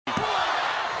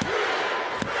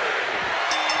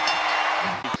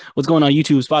What's going on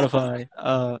YouTube, Spotify,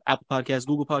 Apple Podcasts,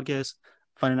 Google Podcasts,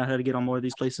 finding out how to get on more of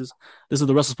these places. This is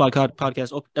the Wrestlespot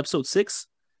podcast, episode 6.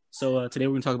 So today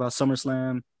we're going to talk about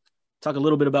Summerslam, talk a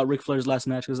little bit about Ric Flair's last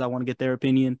match because I want to get their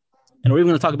opinion. And we're even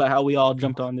going to talk about how we all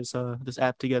jumped on this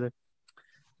app together.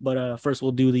 But first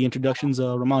we'll do the introductions.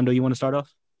 Ramondo, you want to start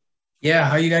off? Yeah,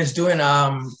 how you guys doing?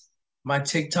 My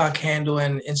TikTok handle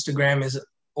and Instagram is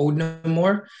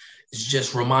Odinamore. It's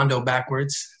just Ramondo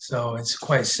backwards. So it's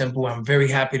quite simple. I'm very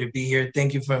happy to be here.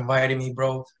 Thank you for inviting me,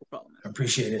 bro. No problem. I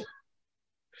appreciate it.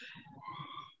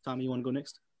 Tommy, you want to go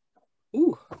next?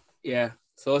 Ooh, yeah.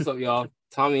 So what's up, y'all?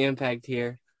 Tommy Impact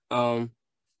here. I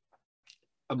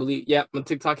believe, my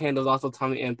TikTok handle is also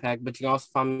Tommy Impact, but you can also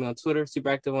find me on Twitter, super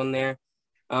active on there.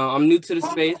 I'm new to the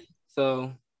space,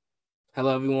 so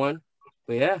hello everyone.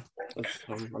 But yeah,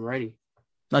 I'm ready.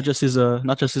 Not just his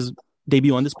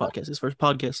debut on this podcast, his first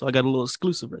podcast. So I got a little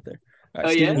exclusive right there. All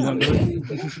right, Steven,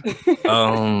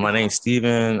 my name's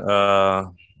Steven.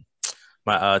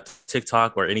 My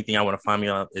TikTok or anything I want to find me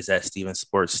on is at Steven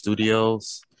Sports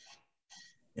Studios.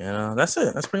 Yeah, that's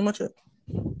it. That's pretty much it.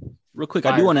 Real quick,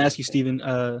 I do want to ask you, Steven.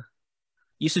 You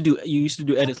used to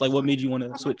do edits. Like, what made you want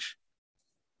to switch?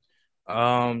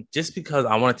 Just because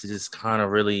I wanted to just kind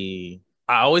of really.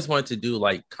 I always wanted to do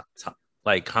like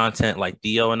content, like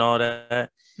Dio and all that.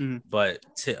 Mm-hmm. But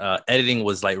editing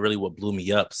was like really what blew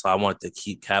me up. So I wanted to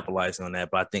keep capitalizing on that.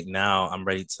 But I think now I'm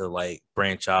ready to like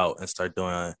branch out and start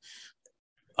doing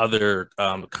other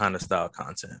kind of style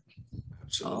content.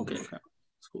 Oh, okay.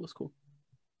 That's cool.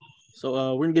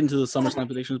 So we're gonna get into the SummerSlam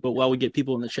predictions, but while we get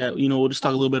people in the chat, we'll just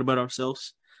talk a little bit about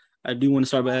ourselves. I do want to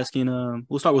start by asking.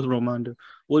 We'll start with Ramondo.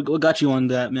 What got you on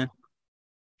that, man?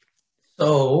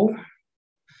 So,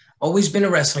 always been a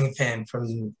wrestling fan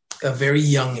from a very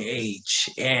young age,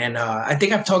 and I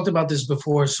think I've talked about this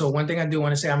before. So one thing I do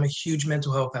want to say, I'm a huge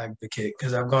mental health advocate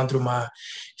because I've gone through my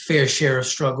fair share of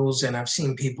struggles, and I've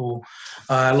seen people.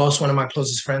 I lost one of my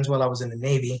closest friends while I was in the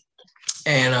Navy,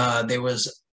 and there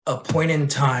was a point in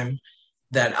time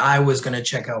that I was going to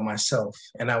check out myself,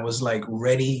 and I was like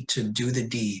ready to do the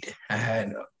deed.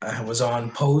 I was on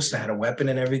post, I had a weapon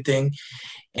and everything,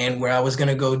 and where I was going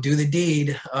to go do the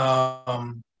deed,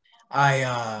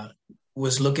 I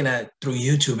was looking at through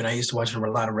YouTube, and I used to watch a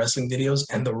lot of wrestling videos,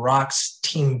 and The Rock's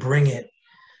Team Bring It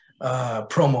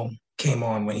promo came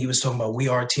on when he was talking about "We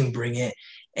Are Team Bring It,"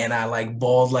 and I like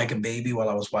bawled like a baby while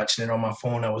I was watching it on my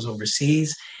phone. I was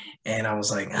overseas, and I was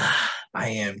like, I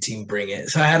am Team Bring It.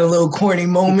 So I had a little corny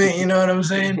moment, you know what I'm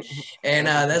saying? And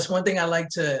that's one thing I like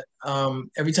to,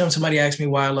 every time somebody asks me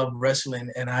why I love wrestling,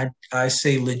 and I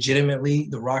say legitimately,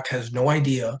 The Rock has no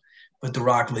idea, but The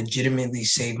Rock legitimately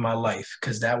saved my life,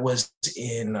 because that was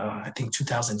in, I think,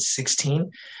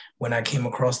 2016 when I came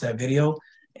across that video,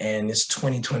 and it's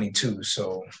 2022.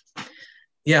 So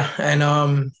yeah,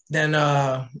 and then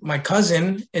my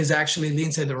cousin is actually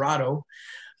Lince Dorado.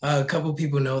 A couple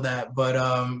people know that, but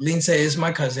Lince is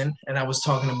my cousin, and I was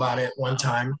talking about it one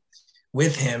time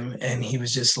with him, and he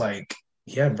was just like,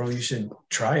 yeah, bro, you should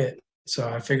try it. So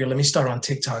I figured, let me start on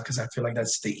TikTok, because I feel like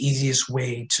that's the easiest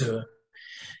way to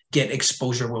get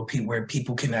exposure where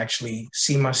people can actually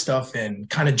see my stuff and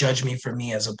kind of judge me for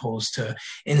me, as opposed to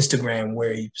Instagram,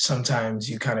 where sometimes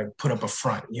you kind of put up a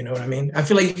front, you know what I mean? I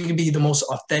feel like you can be the most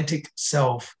authentic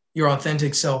self, your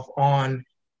authentic self on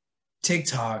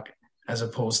TikTok, as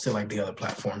opposed to like the other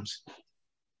platforms.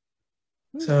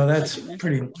 So that's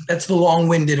the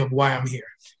long-winded of why I'm here.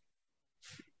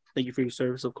 Thank you for your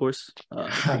service, of course.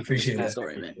 I appreciate that.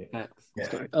 Story, man. Yeah.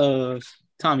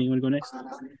 Tommy, you want to go next?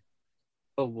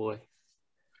 Oh boy.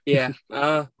 Yeah.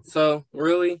 So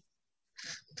really,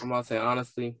 I'm gonna say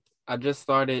honestly, I just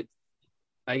started,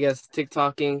 I guess,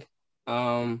 TikToking.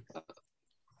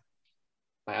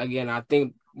 Again, I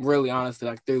think really honestly,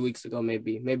 like 3 weeks ago,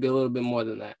 maybe a little bit more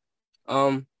than that.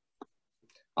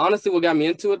 Honestly, what got me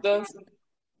into it though,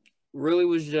 really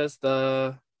was just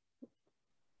I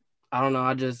don't know.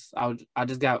 I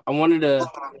wanted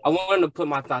to put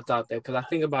my thoughts out there, because I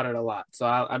think about it a lot. So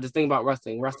I just think about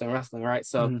wrestling, right?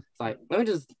 So It's like, let me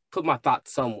just put my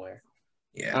thoughts somewhere.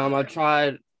 Yeah. I'm not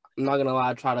gonna lie.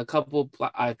 I tried a couple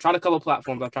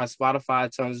platforms. I tried Spotify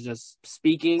in terms of just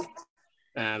speaking.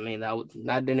 I mean,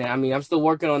 that didn't. I mean, I'm still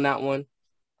working on that one,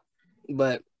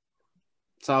 but.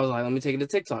 So I was like, let me take it to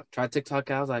TikTok. Try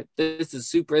TikTok. I was like, this is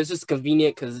super. It's just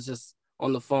convenient because it's just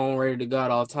on the phone, ready to go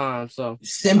at all times. So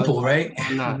simple, right?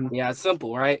 Yeah, it's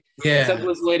simple, right? Yeah. The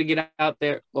simplest way to get out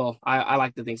there. Well, I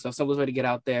like to think so. Simplest way to get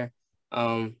out there.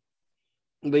 But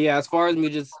yeah, as far as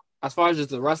just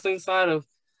the wrestling side, I've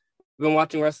been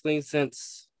watching wrestling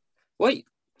since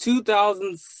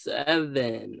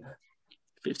 2007.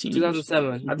 15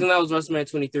 2007. I think that was WrestleMania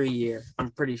 23 year. I'm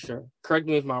pretty sure. Correct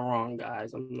me if I'm wrong,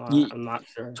 guys. I'm not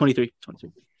sure. 23.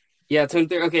 Yeah,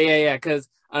 23. Okay, yeah. Because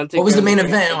what was the main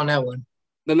event on that one?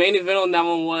 The main event on that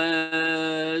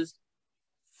one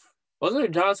wasn't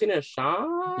it John Cena and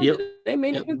Shawn? Yep. Did they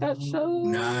main event that show?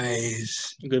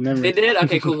 Nice. Good memory. They did?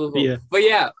 Okay, cool. Yeah. But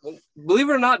yeah, believe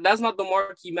it or not, that's not the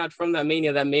marquee match from that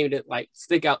Mania that made it like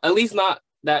stick out. At least not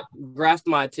that grasped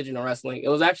my attention in wrestling. It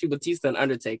was actually Batista and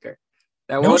Undertaker.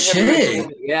 That No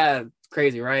shit. Yeah,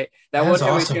 crazy, right? That That's was a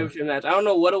awesome. championship match. I don't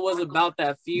know what it was about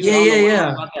that feud.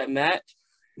 Yeah. About that match,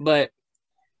 but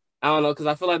I don't know because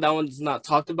I feel like that one's not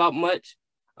talked about much.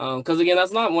 Because again,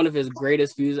 that's not one of his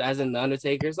greatest feuds, as in the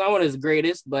Undertaker. It's not one of his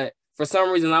greatest, but for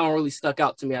some reason, that one really stuck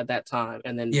out to me at that time.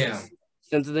 And then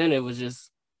since then, it was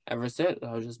just ever since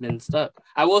I've just been stuck.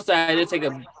 I will say I did take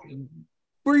a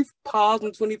brief pause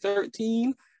in 2013.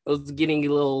 It was getting a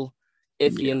little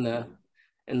iffy in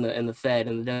the Fed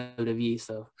and the WWE.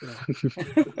 So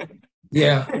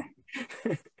yeah.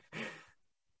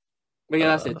 But yeah,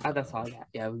 that's it. That's all I got.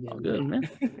 Yeah, all good, man.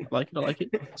 I like it.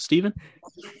 Steven?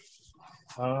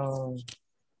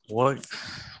 What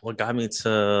got me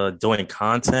to doing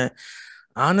content?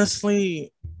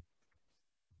 Honestly,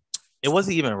 it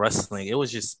wasn't even wrestling. It was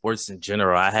just sports in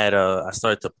general. I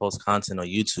started to post content on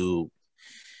YouTube,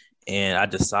 and I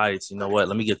decided, you know what,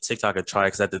 let me give TikTok a try,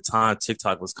 because at the time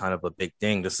TikTok was kind of a big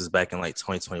thing. This is back in like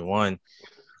 2021,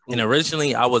 and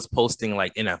originally I was posting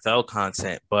like NFL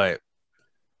content, but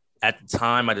at the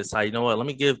time, I decided, you know what, let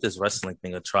me give this wrestling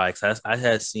thing a try. Because I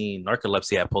had seen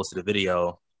Narcolepsy had posted a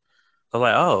video. I was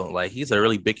like, oh, like he's a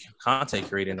really big content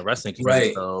creator in the wrestling community.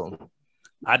 Right. So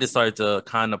I just started to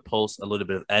kind of post a little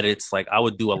bit of edits. Like I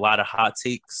would do a lot of hot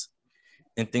takes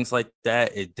and things like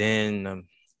that. And then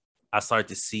I started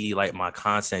to see like my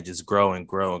content just grow and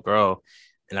grow and grow.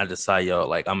 And I decided, yo,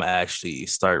 like I'm going to actually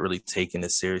start really taking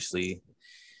it seriously.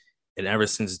 And ever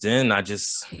since then, I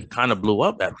just kind of blew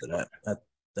up after that.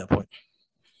 That point.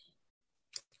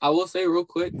 I will say real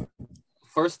quick,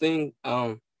 first thing,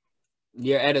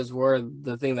 your edits were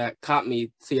the thing that caught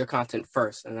me to your content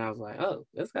first, and I was like, oh,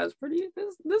 this guy's pretty.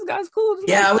 This guy's cool.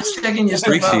 I was checking your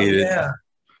stuff out.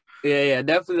 Yeah.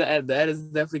 Definitely the edits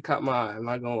definitely caught my eye. I'm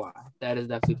not gonna lie, that is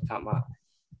definitely caught my eye.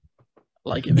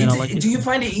 Like it, man. I like it. Do you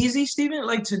find it easy, Steven,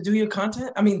 like to do your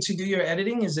content? I mean, to do your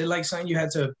editing? Is it like something you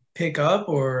had to pick up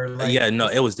or like... Yeah, no,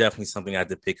 it was definitely something I had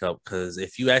to pick up, because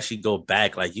if you actually go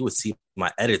back, like you would see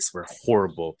my edits were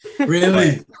horrible.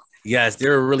 Really? But, yes, they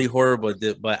were really horrible,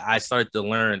 but I started to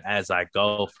learn as I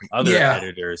go from other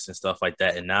editors and stuff like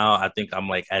that. And now I think I'm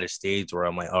like at a stage where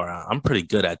I'm like, all right, I'm pretty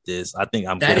good at this. I think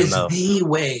I'm good enough. That is the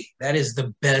way. That is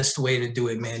the best way to do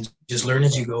it, man. Just learn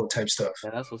as you go type stuff. Yeah,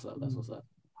 that's what's up.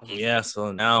 Yeah,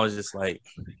 so now it's just like,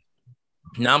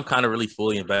 now I'm kind of really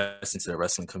fully invested into the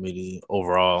wrestling community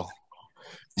overall.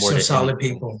 Some solid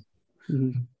people.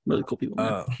 Mm-hmm. Really cool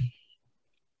people.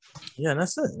 Yeah,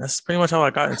 that's it. That's pretty much how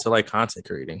I got into like content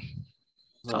creating.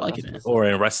 I like it, man. Or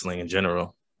in wrestling in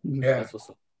general. Yeah. That's what's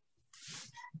up.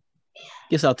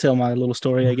 Guess I'll tell my little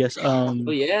story, I guess.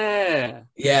 Yeah,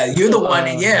 you're the one.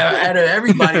 Out of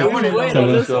everybody, I want to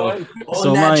know this one.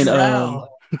 So mine.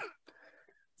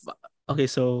 Okay,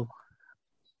 so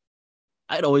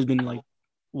I'd always been like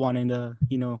wanting to,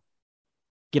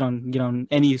 get on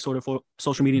any sort of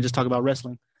social media and just talk about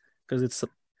wrestling, because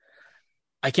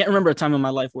I can't remember a time in my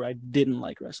life where I didn't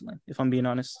like wrestling, if I'm being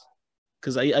honest.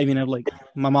 Because I even have like,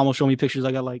 my mom will show me pictures.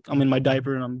 I got like, I'm in my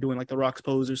diaper and I'm doing like the Rock's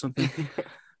pose or something.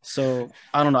 So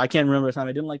I don't know. I can't remember a time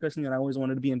I didn't like wrestling, and I always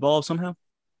wanted to be involved somehow.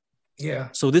 Yeah.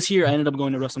 So this year I ended up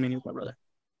going to WrestleMania with my brother.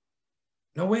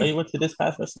 No way. Oh, you went to this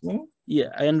past WrestleMania? Yeah,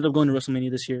 I ended up going to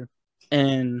WrestleMania this year,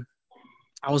 and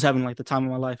I was having like the time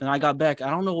of my life. And I got back. I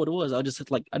don't know what it was. I just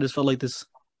felt like this,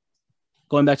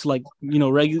 going back to like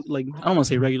regular, like I don't want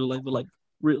to say regular life, but like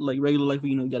regular life.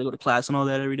 You got to go to class and all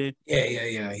that every day.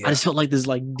 Yeah. I just felt like this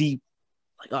like deep,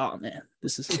 like, oh man,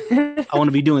 this is. I want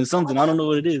to be doing something. I don't know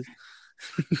what it is.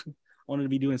 I wanted to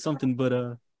be doing something, but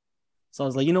so I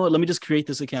was like, you know what? Let me just create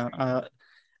this account.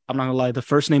 I'm not gonna lie. The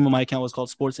first name of my account was called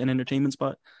Sports and Entertainment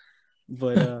Spot,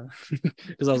 but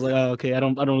because I was like, oh, okay, I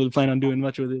don't really plan on doing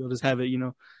much with it. I'll just have it,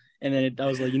 And then I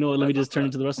was like, you know what? Let me just turn it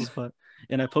into the Wrestlespot.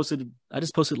 And I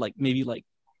just posted like maybe like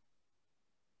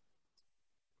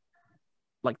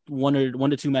 1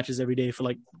 to 2 matches every day for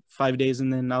like 5 days,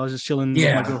 and then I was just chilling with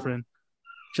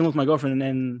my girlfriend,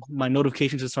 and my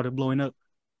notifications just started blowing up.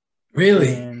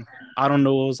 Really? And I don't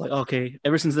know. I was like, okay.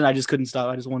 Ever since then, I just couldn't stop.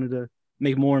 I just wanted to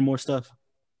make more and more stuff.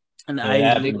 And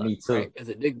me too. Right. It's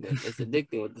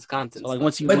addicting with this content. So like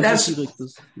once you see like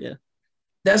this, yeah.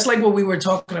 That's like what we were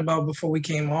talking about before we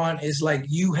came on. Is like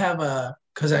you have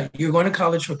because you're going to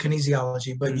college for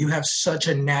kinesiology, but you have such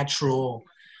a natural,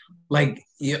 like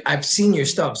I've seen your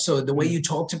stuff. So the way you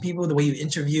talk to people, the way you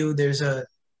interview, the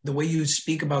way you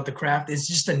speak about the craft is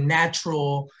just a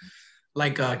natural,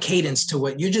 like cadence to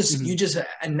what you just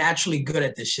naturally good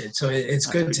at this shit. So it's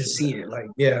good to see it. Like,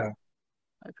 yeah.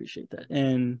 I appreciate that.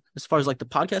 And as far as like the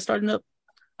podcast starting up,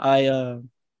 I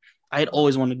had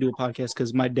always wanted to do a podcast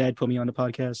because my dad put me on the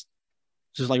podcast,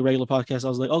 just like regular podcast. I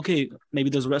was like, okay, maybe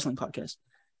there's a wrestling podcast,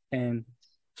 and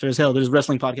sure as hell, there's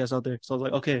wrestling podcasts out there. So I was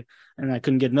like, okay, and I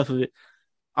couldn't get enough of it.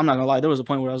 I'm not gonna lie, there was a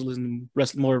point where I was listening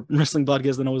to more wrestling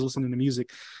podcasts than I was listening to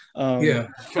music. Yeah,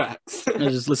 facts. I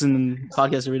was just listening to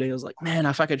podcasts every day. I was like, man,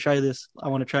 if I could try this, I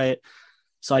want to try it.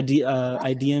 So I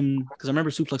DM because I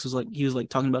remember Suplex was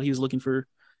talking about he was looking for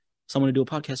someone to do a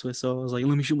podcast with. So I was like,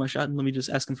 let me shoot my shot and let me just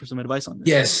ask him for some advice on this.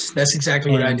 Yes, that's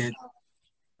exactly what I did.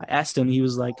 I asked him. He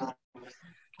was like,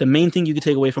 the main thing you could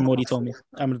take away from what he told me,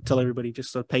 I'm going to tell everybody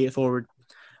just to pay it forward.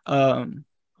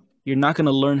 You're not going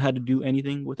to learn how to do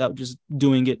anything without just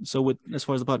doing it. So as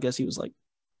far as the podcast, he was like,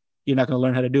 you're not going to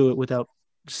learn how to do it without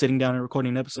sitting down and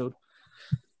recording an episode.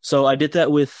 So I ended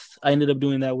up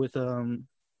doing that with a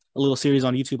little series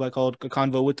on YouTube I called A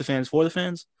Convo with the Fans for the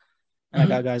Fans. And I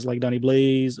got guys like Donnie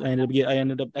Blaze. I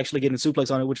ended up actually getting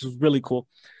Suplex on it, which was really cool.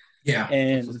 Yeah.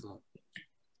 And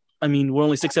I mean, we're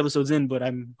only 6 episodes in, but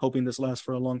I'm hoping this lasts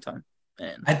for a long time.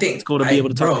 And I think it's cool to be able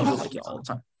to talk to people like you all the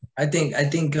time. I think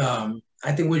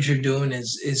what you're doing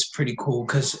is pretty cool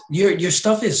because your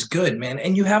stuff is good, man.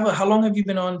 And you have how long have you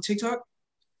been on TikTok?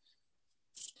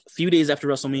 A few days after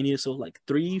WrestleMania, so like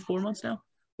 3-4 months now.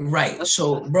 Right.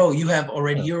 So, bro, you're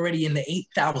already in the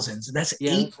 8,000s. That's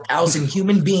 8,000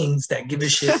 human beings that give a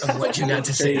shit of what you got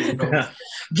to say. You know?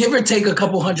 Give or take a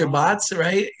couple hundred bots,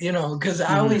 right? You know, because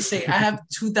I always say I have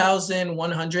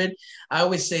 2,100. I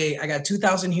always say I got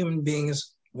 2,000 human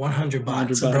beings, 100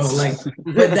 bots, bro. Like,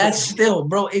 but that's still,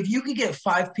 bro, if you could get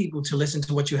 5 people to listen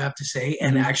to what you have to say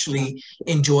and actually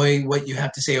enjoy what you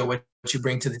have to say or what you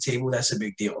bring to the table, that's a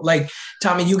big deal. Like,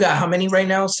 Tommy, you got how many right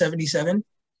now? 77?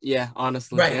 Yeah,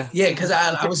 honestly. Right. Yeah, because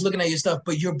I was looking at your stuff,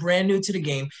 but you're brand new to the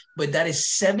game. But that is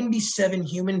 77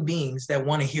 human beings that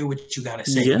want to hear what you got to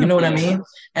say. Yeah. You know what I mean?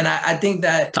 And I think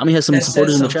that Tommy has some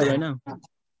supporters in the chat right now.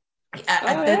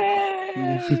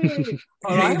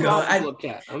 There you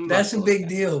go. That's a big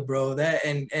deal, bro. That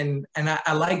and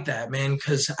I like that, man,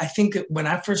 because I think when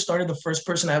I first started, the first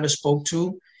person I ever spoke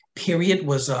to, period,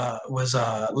 was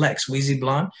Lex Weezy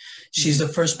Blonde. She's the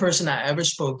first person I ever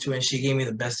spoke to, and she gave me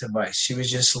the best advice. She was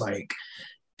just like,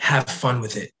 have fun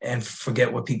with it and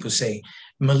forget what people say.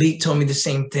 Malik told me the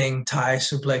same thing. Ty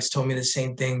Suplex told me the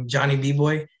same thing. Johnny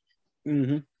B-Boy.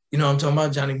 Mm-hmm. You know what I'm talking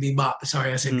about? Johnny B-Bop.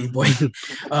 Sorry, I said B-Boy.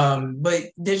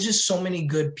 But there's just so many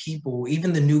good people.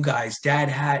 Even the new guys. Dad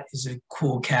Hat is a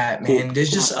cool cat, man. Cool.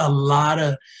 There's just a lot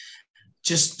of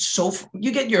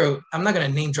you get your, I'm not going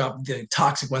to name drop the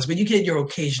toxic ones, but you get your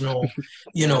occasional,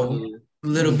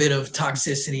 little bit of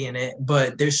toxicity in it.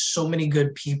 But there's so many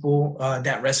good people.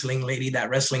 That wrestling lady,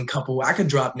 that wrestling couple. I could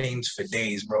drop names for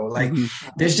days, bro. Like,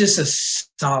 there's just a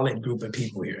solid group of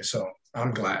people here. So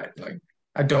I'm glad. Like,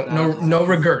 I don't no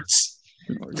regrets.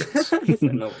 No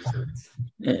regrets.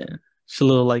 Yeah, it's a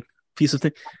little like piece of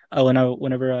thing.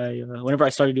 Whenever I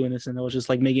started doing this, and I was just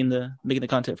like making the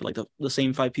content for like the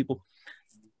same 5 people.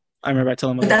 I remember I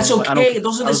telling my that's okay.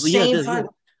 Those are the same 5.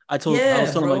 I was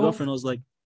telling my girlfriend, I was like,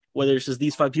 whether it's just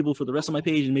these 5 people for the rest of my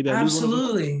page, and maybe I lose one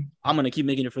of them, I'm gonna keep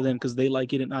making it for them because they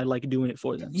like it and I like doing it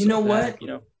for them. You know what?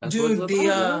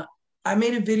 Dude, I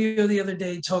made a video the other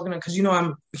day talking, because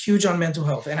I'm huge on mental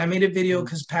health, and I made a video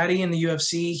because Patty in the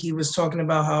UFC, he was talking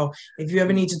about how if you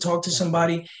ever need to talk to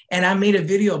somebody, and I made a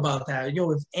video about that.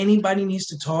 If anybody needs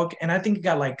to talk, and I think it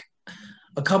got like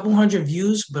a couple hundred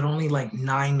views, but only like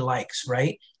 9 likes,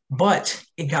 right? But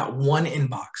it got 1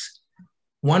 inbox.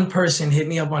 One person hit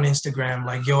me up on Instagram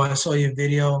like, yo, I saw your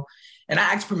video. And I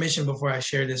asked permission before I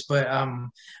share this, but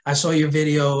I saw your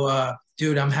video.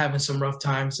 Dude, I'm having some rough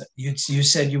times. You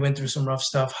said you went through some rough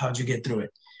stuff. How'd you get through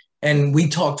it? And we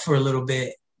talked for a little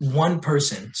bit. One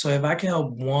person. So if I can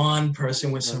help one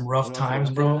person with some rough times,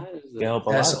 bro,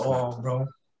 that's all, bro.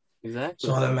 Exactly. That's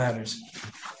all that matters.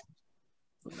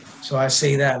 So I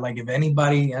say that, like, if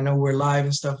anybody, I know we're live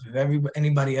and stuff, if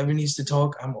anybody ever needs to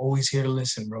talk, I'm always here to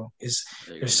listen, bro.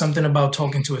 There's something about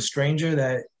talking to a stranger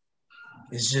that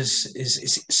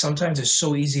is sometimes it's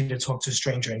so easy to talk to a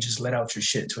stranger and just let out your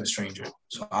shit to a stranger.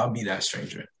 So I'll be that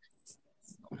stranger.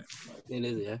 It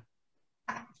is, yeah.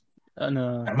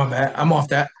 My bad. I'm off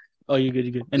that. Oh, you're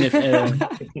good. And if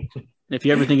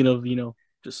you're ever thinking of,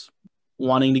 just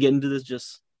wanting to get into this,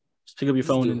 just pick up your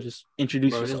phone and just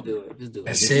introduce yourself. Just do it.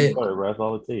 That's it. That's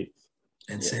all it takes.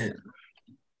 That's it.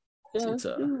 it's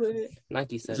do it.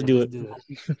 Nike said to it. do Let's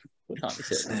it. do it. Tommy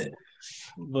said it.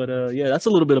 But yeah, that's a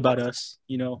little bit about us.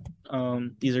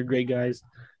 These are great guys,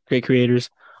 great creators.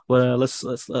 But let's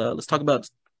talk about.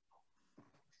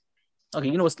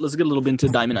 Okay, let's get a little bit into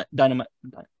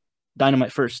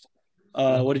Dynamite first.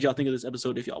 What did y'all think of this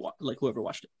episode? If y'all whoever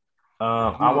watched it.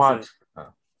 I watched.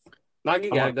 No,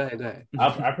 you got it. Go ahead.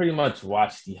 I pretty much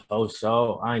watched the whole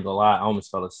show. I ain't gonna lie, I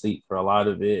almost fell asleep for a lot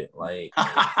of it. Like,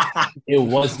 it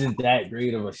wasn't that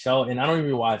great of a show, and I don't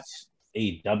even watch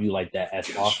AEW like that as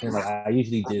often. Like, I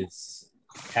usually just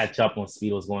catch up on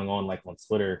speed what's going on, like on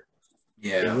Twitter.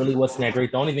 Yeah, it really wasn't that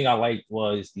great. The only thing I liked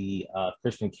was the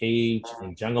Christian Cage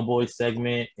and Jungle Boy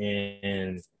segment,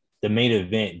 and the main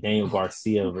event, Daniel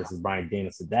Garcia versus Bryan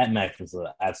Danielson. That match was an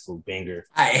absolute banger.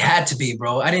 It had to be,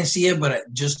 bro. I didn't see it, but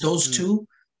just those two,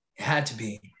 it had to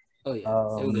be. Oh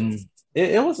yeah,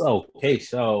 it was okay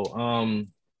show.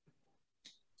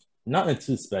 Nothing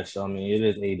too special. I mean, it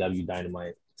is AEW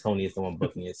Dynamite. Tony is the one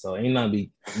booking it, so ain't nothing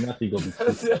gonna be too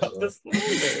special.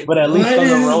 But at least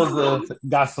Thunder Rosa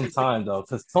got some time though,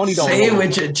 because Tony don't say it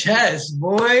with your chest,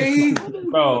 boy.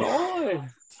 Bro.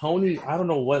 Tony, I don't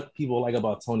know what people like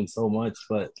about Tony so much,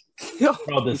 but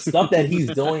bro, the stuff that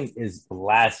he's doing is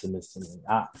blasphemous to me.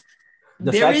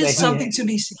 There is something to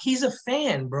be. He's a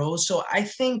fan, bro. So I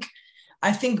think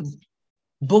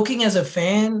booking as a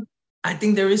fan, I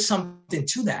think there is something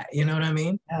to that. You know what I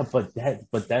mean? Yeah,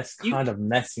 but that's kind of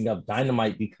messing up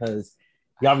Dynamite, because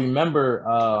y'all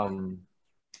remember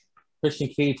Christian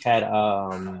Cage had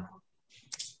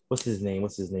what's his name?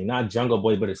 Not Jungle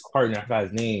Boy, but his partner. I forgot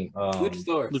his name.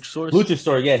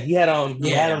 Luchasaurus. Yeah, he had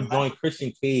him join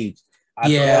Christian Cage. I thought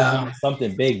that was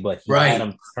something big, but he had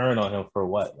him turn on him for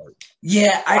what? Like,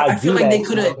 I feel like they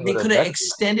could have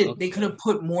extended. They could have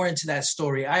put more into that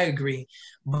story. I agree,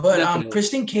 but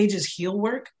Christian Cage's heel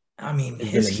work. I mean,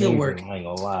 his heel work. I ain't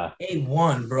gonna lie.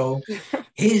 A1, bro.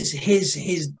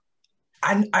 His.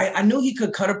 I knew he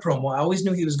could cut a promo. I always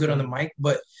knew he was good on the mic,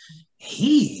 but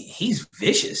he's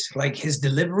vicious. Like, his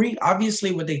delivery,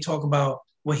 obviously what they talk about,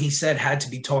 what he said had to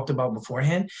be talked about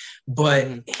beforehand, but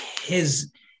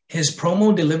his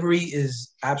promo delivery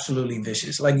is absolutely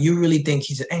vicious. Like, you really think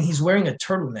he's wearing a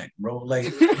turtleneck, bro. Like,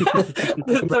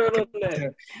 the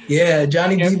turtleneck. Yeah,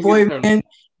 Johnny B-Boy, man.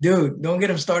 Dude, don't get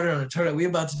him started on a turtleneck. We're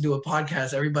about to do a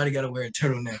podcast. Everybody got to wear a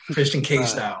turtleneck, Christian Cage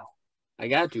style. I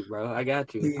got you, bro. I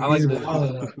got you. I like this.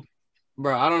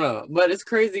 Bro, I don't know. But it's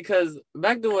crazy because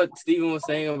back to what Steven was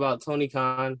saying about Tony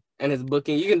Khan and his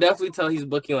booking, you can definitely tell he's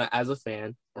booking like as a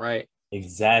fan, right?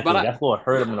 Exactly. That's what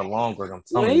hurt him in the long run. I'm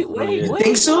telling you. Wait.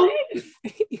 Think so?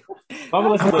 I'm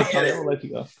gonna let you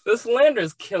go. The slander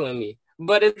is killing me.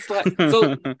 But it's like,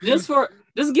 so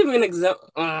just give me an example.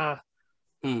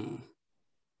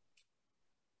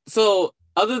 So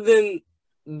other than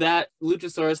that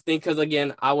Luchasaurus thing, because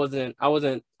again, I don't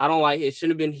like it. He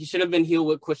should have been heel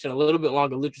with Christian a little bit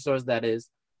longer. Luchasaurus, that is.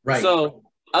 Right. So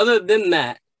other than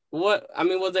that, was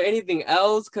there anything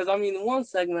else? Because I mean, one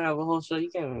segment of a whole show, you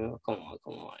can't even, come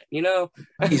on, you know?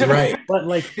 He's right. But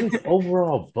like, his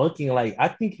overall booking, like, I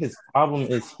think his problem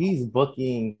is he's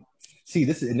booking. See,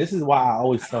 this is why I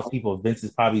always tell people Vince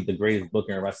is probably the greatest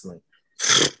booker in wrestling.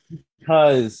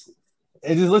 Because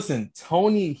listen,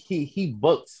 Tony, he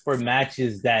books for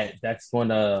matches that's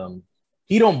gonna.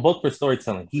 He don't book for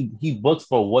storytelling. He books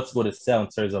for what's going to sell in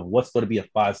terms of what's going to be a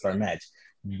 5-star match.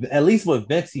 At least with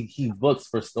Vince, he books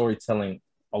for storytelling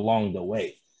along the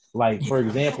way. Like, for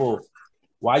example,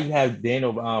 why you have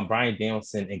Bryan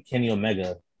Danielson and Kenny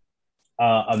Omega,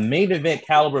 a main event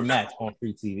caliber match on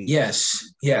free TV.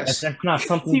 Yes. That's not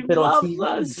something you fit on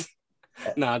TV.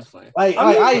 No, it's fine.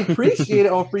 I appreciate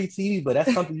it on free TV, but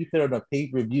that's something you fit on a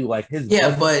pay-per-view. Like, his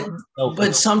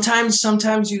but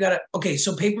sometimes you gotta. Okay,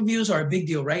 so pay-per-views are a big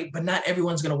deal, right? But not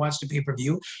everyone's gonna watch the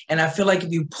pay-per-view, and I feel like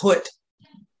if you put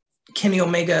Kenny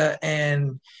Omega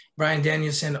and Bryan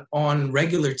Danielson on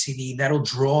regular TV, that'll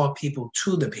draw people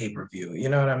to the pay-per-view. You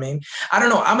know what I mean? I don't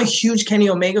know. I'm a huge Kenny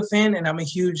Omega fan, and I'm a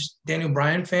huge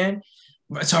Bryan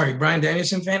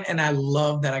Danielson fan, and I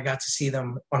love that I got to see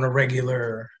them on a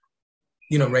regular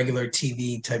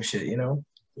TV type shit. You know?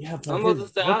 Yeah, I'm about to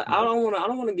say I don't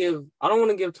want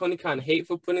to give Tony Khan hate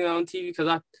for putting it on TV,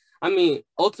 because I mean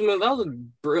ultimately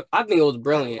I think it was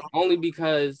brilliant, only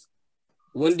because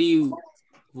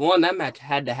that match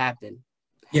had to happen.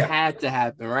 Yeah. Had to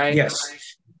happen, right?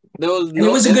 Yes. It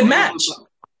was a good match.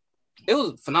 It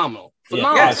was phenomenal.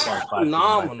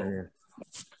 Phenomenal.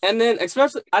 And then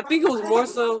especially, I think it was more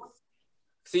so.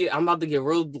 See, I'm about to get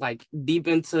real like deep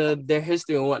into their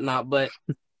history and whatnot, but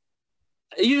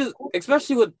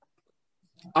especially with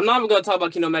I'm not even going to talk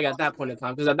about Kenny Omega at that point in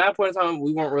time, because at that point in time,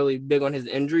 we weren't really big on his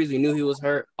injuries. We knew he was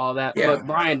hurt, all that. Yeah. But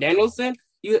Bryan Danielson,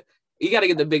 you got to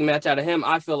get the big match out of him,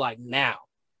 I feel like, now.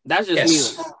 That's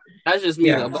just me. That's just me,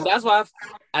 though. But that's why,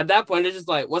 at that point, it's just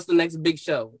like, what's the next big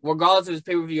show? Regardless if it's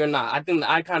pay-per-view or not.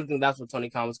 I kind of think that's what Tony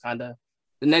Khan was kind of,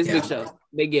 the next big show.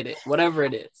 They get it, whatever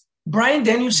it is. Bryan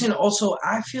Danielson also,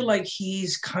 I feel like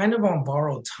he's kind of on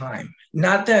borrowed time.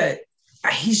 Not that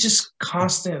he's just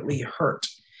constantly hurt.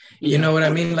 You know what I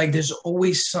mean? Like, there's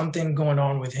always something going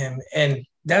on with him. And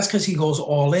that's because he goes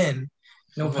all in,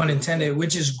 no pun intended,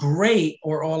 which is great,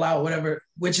 or all out, whatever,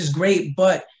 which is great.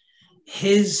 But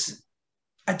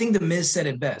I think the Miz said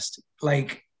it best.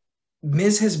 Like,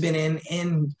 Miz has been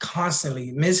in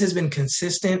constantly. Miz has been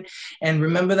consistent. And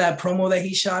remember that promo that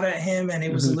he shot at him? And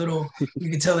it was a little,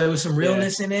 you could tell there was some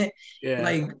realness in it. Yeah.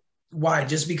 Like, why?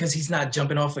 Just because he's not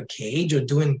jumping off a cage or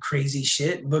doing crazy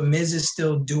shit. But Miz is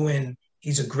still doing,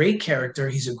 he's a great character.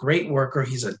 He's a great worker.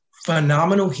 He's a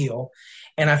phenomenal heel.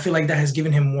 And I feel like that has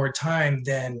given him more time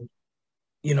than,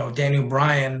 Daniel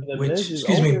Bryan,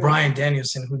 Bryan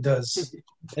Danielson, who does.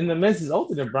 And the Miz is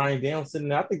older than Bryan Danielson.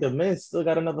 And I think the Miz still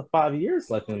got another 5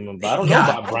 years left in him. But I don't know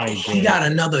about Bryan Danielson. He got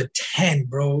another 10,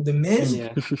 bro. The Miz.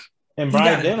 And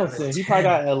Bryan Danielson, he probably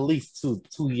got at least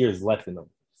two years left in him.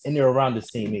 And they're around the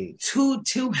same age.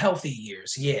 Two healthy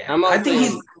years, yeah. I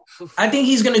think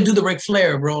he's gonna do the Ric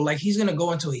Flair, bro. Like, he's gonna go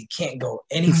until he can't go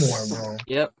anymore, bro.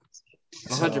 Yep.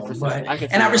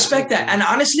 100%. And I respect that. And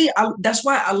honestly, that's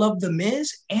why I love The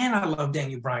Miz and I love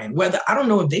Daniel Bryan. Whether I don't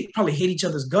know if they probably hate each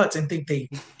other's guts and think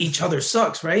each other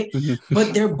sucks, right?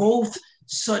 But they're both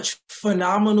such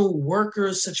phenomenal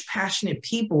workers, such passionate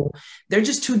people. They're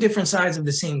just two different sides of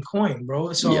the same coin,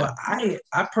 bro. So I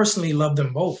personally love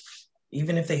them both,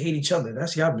 even if they hate each other.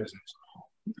 That's your business.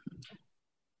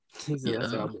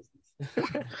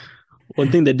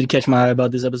 One thing that did catch my eye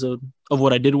about this episode, of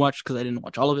what I did watch, because I didn't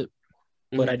watch all of it,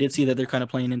 but I did see that they're kind of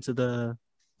playing into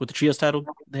with the trios title.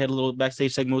 They had a little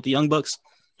backstage segment with the Young Bucks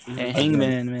and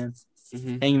Hangman, man.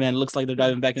 Hangman looks like they're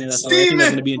diving back into that. So I think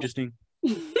that's going to be interesting.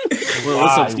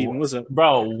 What's up, Steven? What's up,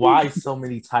 bro? Why so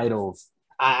many titles?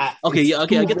 I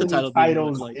get the title.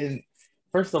 Titles.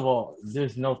 First of all,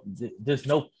 there's no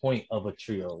point of a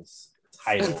trios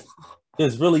title.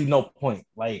 There's really no point.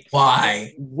 Like,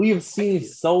 why? We have seen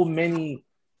so many.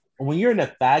 When you're in a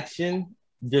faction,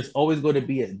 there's always going to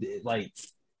be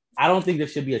I don't think there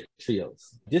should be a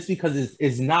trios, just because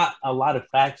it's not a lot of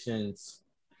factions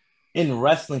in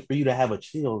wrestling for you to have a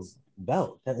trios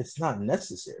belt. It's not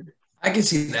necessary. I can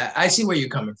see that. I see where you're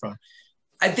coming from.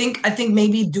 I think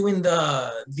maybe doing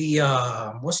the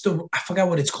I forgot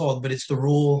what it's called, but it's the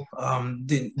rule.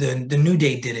 The New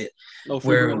Day did it.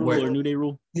 Where New Day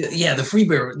rule? Yeah, the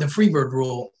Freebird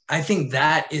rule. I think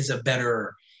that is a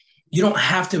better. You don't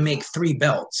have to make 3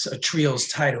 belts a trios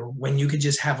title when you could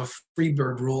just have a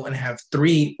Freebird rule and have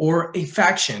 3 or a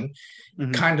faction,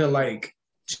 kind of like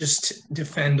just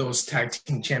defend those tag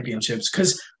team championships.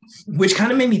 Which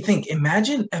kind of made me think.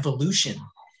 Imagine Evolution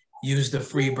used the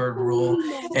Freebird rule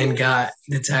and got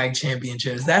the tag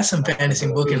championships. That's some fantasy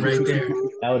booking right there.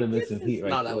 That would have been some heat right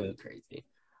there. That would be crazy.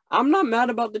 I'm not mad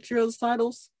about the trios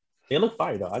titles. They look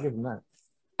fire, though. I'll give them that.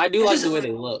 I do like the way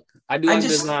they look. I do like the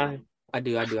design. I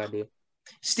do.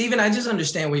 Steven, I just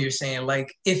understand what you're saying.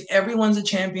 Like, if everyone's a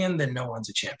champion, then no one's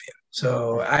a champion.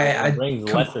 So I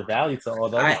brings lesser value to all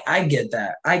those. I get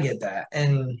that.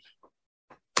 And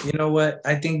you know what?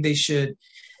 I think they should.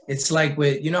 It's like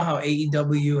with, how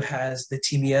AEW has the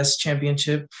TBS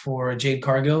championship for Jade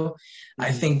Cargill.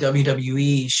 I think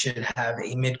WWE should have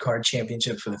a mid-card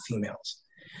championship for the females.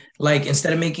 Like,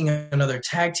 instead of making another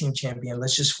tag team champion,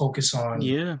 let's just focus on.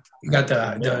 You got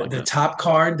the top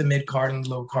card, the mid card, and the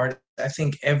low card. I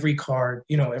think every card,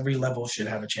 every level should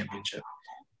have a championship.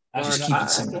 Just keep it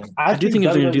simple. I do think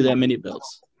if they're gonna do that many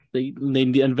belts, they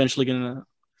eventually gonna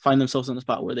find themselves in a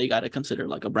spot where they got to consider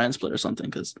like a brand split or something,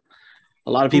 because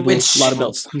a lot of people, a lot of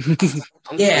belts.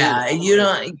 Yeah,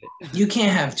 you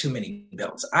can't have too many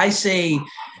belts. I say,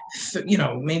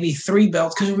 maybe 3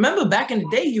 belts. Because remember, back in the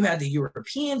day, you had the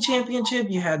European Championship,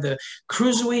 you had the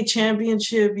Cruiserweight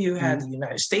Championship, you had the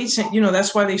United States.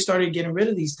 That's why they started getting rid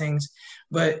of these things.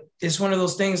 But it's one of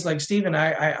those things, like, Steven,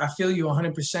 I feel you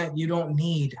 100%. You don't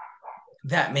need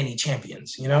that many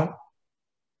champions,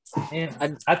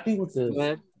 And I think with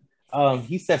the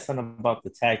he said something about the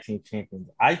tag team champions.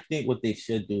 I think what they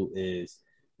should do is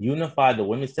unify the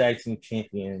women's tag team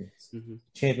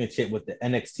championship with the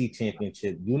NXT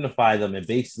championship, unify them, and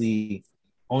basically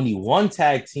only one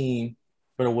tag team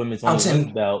for the women's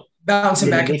belt. Bouncing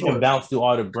back and forth. Can bounce through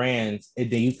all the brands, and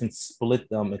then you can split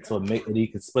them you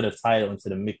can split a title into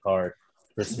the mid card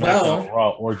for SmackDown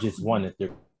Raw, or just one if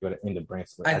they're going to end the brand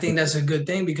split? I think that's a good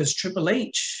thing because Triple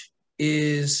H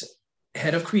is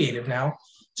head of creative now.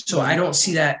 So I don't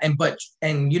see that. And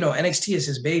NXT is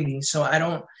his baby. So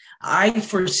I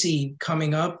foresee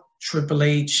coming up Triple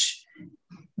H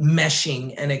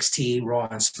meshing NXT, Raw,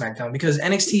 and SmackDown because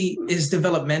NXT is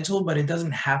developmental, but it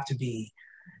doesn't have to be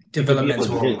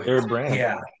developmental. Their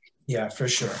brand. Yeah, for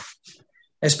sure.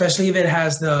 Especially if it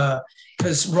has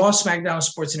because Raw, SmackDown,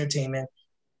 sports entertainment,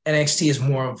 NXT is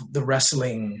more of the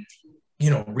wrestling,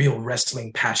 real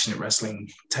wrestling, passionate wrestling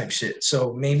type shit.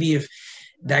 So maybe if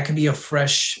that could be a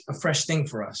fresh thing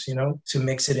for us, to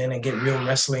mix it in and get real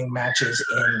wrestling matches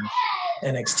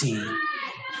in NXT.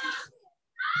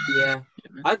 Yeah,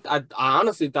 I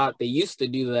honestly thought they used to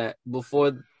do that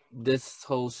before this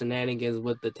whole shenanigans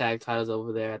with the tag titles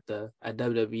over there at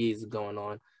WWE is going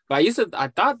on. But I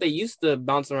thought they used to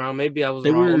bounce around. Maybe I was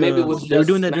wrong. Maybe it was they were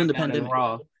doing that during the SmackDown and pandemic.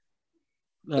 Raw.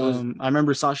 I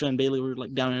remember Sasha and Bailey were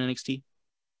like down in NXT.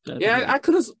 Yeah, I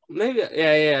could have maybe.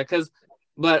 Yeah.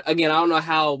 But again, I don't know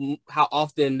how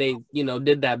often they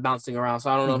did that bouncing around.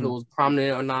 So I don't know if it was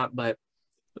prominent or not. But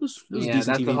it was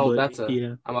decent TV,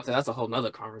 I'm gonna say that's a whole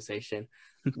nother conversation.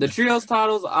 The trios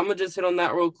titles, I'm gonna just hit on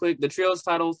that real quick. The trios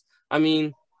titles, I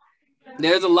mean,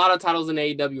 there's a lot of titles in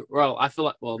AEW. Well, I feel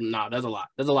like, there's a lot.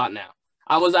 There's a lot now.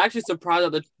 I was actually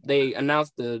surprised that they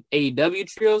announced the AEW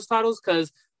trios titles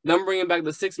because them bringing back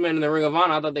the 6 men in the Ring of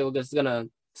Honor, I thought they were just gonna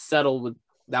settle with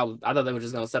that. I thought they were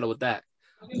just gonna settle with that.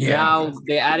 Yeah. Now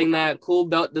they're adding that cool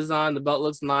belt design. The belt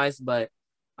looks nice, but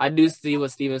I do see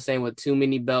what Steven's saying with too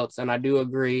many belts, and I do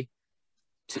agree.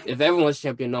 If everyone's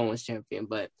champion, no one's champion.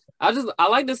 But I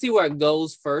like to see where it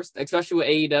goes first, especially with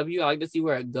AEW. I like to see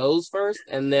where it goes first,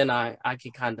 and then I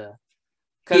can kind of.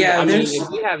 If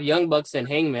we have Young Bucks and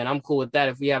Hangman, I'm cool with that.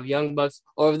 If we have Young Bucks,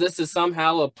 or if this is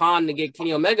somehow a pawn to get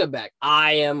Kenny Omega back,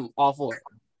 I am all for it.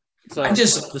 So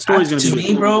the story's going to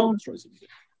be me, bro.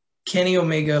 Kenny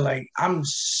Omega, I'm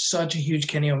such a huge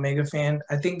Kenny Omega fan.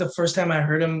 I think the first time I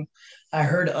heard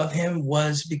of him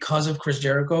was because of Chris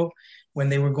Jericho when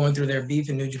they were going through their beef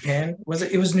in New Japan.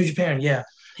 It was New Japan, yeah.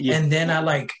 And then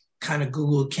I kind of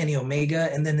Googled Kenny Omega,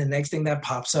 and then the next thing that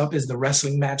pops up is the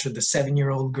wrestling match with the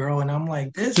 7-year-old girl, and I'm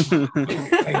like, this.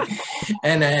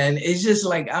 And it's just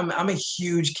I'm a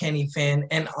huge Kenny fan,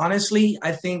 and honestly,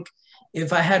 I think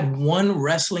if I had one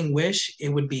wrestling wish, it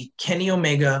would be Kenny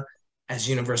Omega as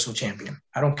Universal Champion.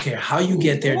 I don't care how you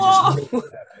get there.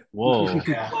 Whoa.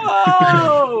 Yeah.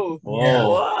 Whoa.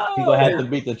 You're going to have to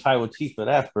beat the tribal chief for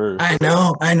that first. I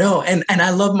know. And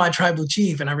I love my tribal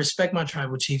chief and I respect my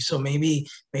tribal chief. So maybe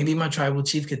my tribal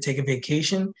chief could take a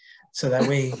vacation so that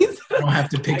way I don't have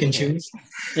to pick and choose.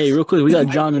 Hey, real quick, we got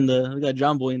John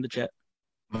Boy in the chat.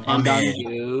 And Zay.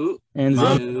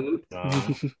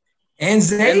 And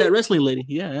Zay. And that wrestling lady.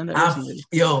 Yeah, and that wrestling lady.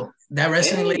 Yo, that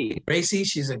wrestling lady, Gracie,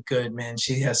 she's a good man.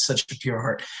 She has such a pure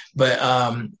heart. But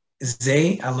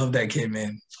Zay, I love that kid,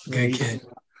 man. Good kid.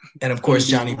 And of course,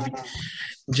 John B.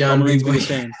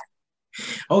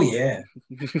 Oh yeah.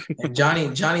 And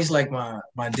Johnny's like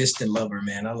my distant lover,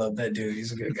 man. I love that dude.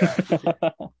 He's a good guy.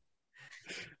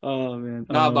 Oh man.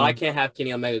 No, but I can't have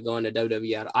Kenny Omega going to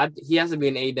WWE. He has to be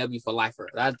in AEW for life.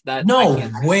 That no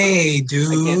way,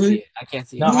 dude. I can't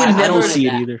see it. No, I don't see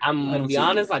it either. I'm gonna be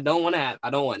honest. I don't want it.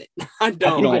 I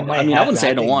wouldn't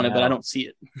say I don't want it, but I don't see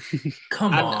it.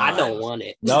 Come on. I don't want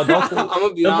it. No, don't. I'm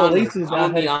gonna be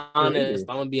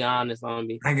honest.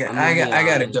 I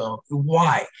got it though.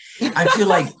 Why? I feel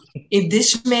like if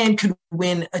this man could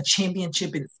win a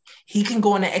championship, he can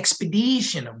go on an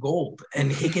expedition of gold,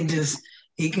 and he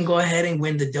can go ahead and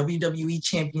win the WWE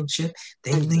Championship.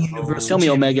 Then the Universal. Tell me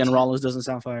Omega and Rollins doesn't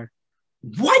sound fire.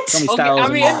 What? Tell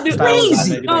me Styles.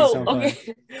 Crazy.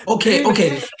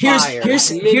 Okay.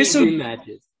 Here's some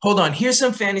matches. Hold on. Here's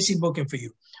some fantasy booking for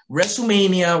you.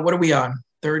 WrestleMania. What are we on?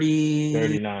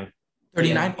 39.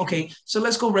 39. Okay. So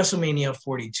let's go WrestleMania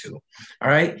 42. All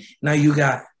right. Now you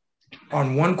got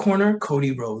on one corner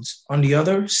Cody Rhodes, on the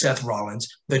other Seth Rollins,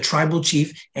 the Tribal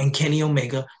Chief, and Kenny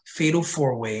Omega. Fatal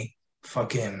 4-way.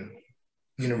 Fucking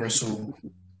Universal.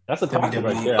 That's a topic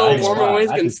right there. So Roman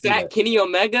Reigns can stack Kenny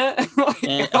Omega.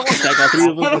 Stack all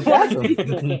three of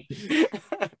them.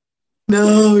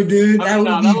 No, dude,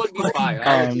 that would be fire.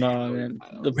 Oh no, man!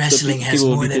 Wrestling has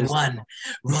more than one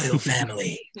royal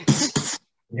family.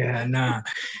 Yeah, nah,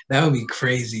 that would be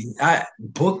crazy. I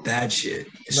booked that shit.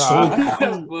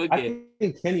 I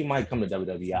think Kenny might come to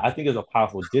WWE. I think it's a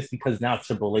powerful just because now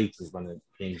Triple H is running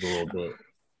things a little bit.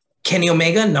 Kenny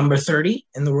Omega, number 30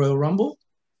 in the Royal Rumble.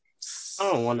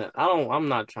 I don't want it. I'm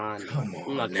not trying. Come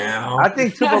on now. I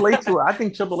think Triple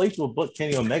H will book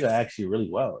Kenny Omega actually really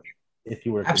well. if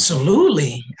you were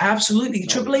absolutely.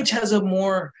 Triple H has a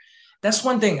more. That's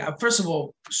one thing. First of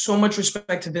all, so much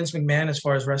respect to Vince McMahon as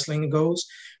far as wrestling goes,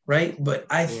 right? But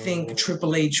I think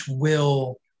Triple H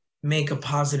will make a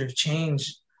positive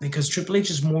change because Triple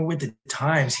H is more with the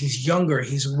times. He's younger.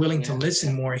 He's willing to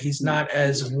listen more. He's not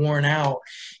as worn out.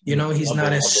 He's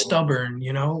not as stubborn.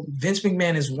 Vince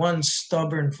McMahon is one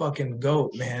stubborn fucking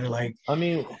goat, man. Like, I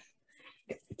mean,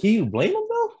 can you blame him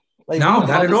though? Like, no,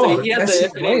 not at all.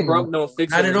 If it ain't broke, don't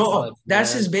fix it. Not at all.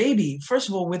 That's his baby. First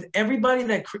of all, with everyone,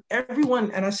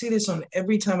 and I say this on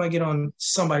every time I get on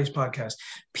somebody's podcast,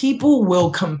 people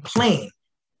will complain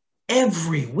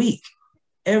every week,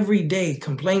 every day,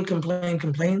 complain,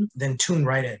 then tune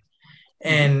right in.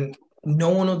 And no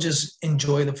one will just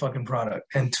enjoy the fucking product.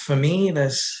 And for me,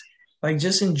 that's like,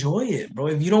 just enjoy it, bro.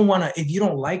 If you don't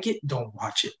like it, don't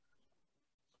watch it.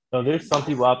 So there's some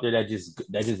people out there that just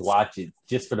watch it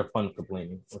just for the fun of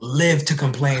complaining. Live to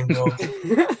complain, bro.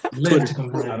 Live to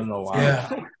complain. I don't know why. Yeah.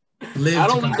 I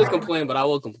don't need to complain, but I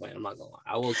will complain. I'm not gonna lie.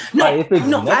 I will complain.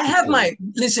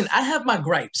 I have my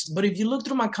gripes, but if you look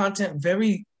through my content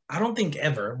I don't think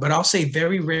ever, but I'll say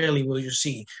very rarely will you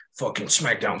see fucking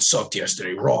SmackDown sucked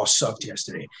yesterday, Raw sucked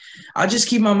yesterday. I'll just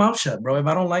keep my mouth shut, bro. If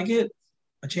I don't like it,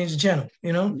 I change the channel,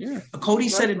 Yeah. Cody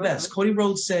said it best. Cody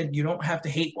Rhodes said, you don't have to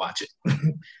hate watch it.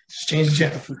 Just change the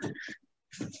channel.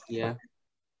 Yeah.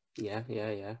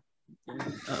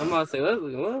 I'm about to say, we're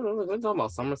talking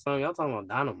about Summerslam. Y'all talking about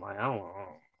Dynamite. I don't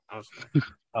know.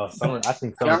 I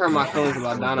think y'all heard my feelings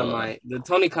about Dynamite. The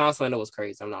Tony Khan slander was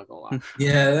crazy. I'm not gonna lie.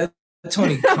 Yeah, that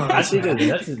Tony Khan. I think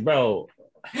that's bro.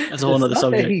 That's a whole other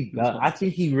subject. I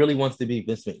think he really wants to be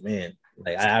Vince McMahon.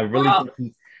 Like, I really think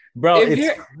he. Bro,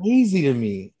 it's crazy to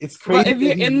me. It's crazy. Bro, if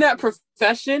you're in that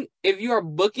profession, if you are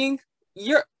booking,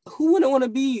 who wouldn't want to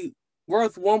be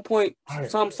worth 1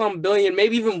 billion,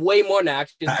 maybe even way more now.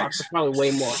 Actually, probably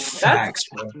way more. That's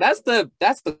the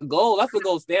goal. That's the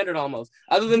gold standard almost.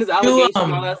 Other than his allegations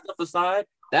and all that stuff aside,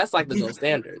 that's like the gold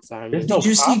standard. Did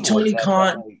you see Tony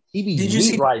Khan? Did you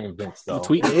see Ryan Vince though?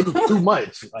 Tweet too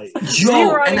much. Like,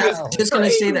 and I was just gonna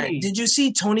say that. Did you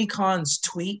see Tony Khan's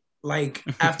tweet? Like,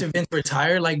 after Vince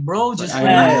retired, like, bro, just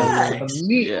relax.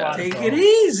 Take it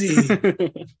easy.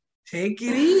 Take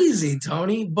it easy,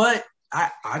 Tony. But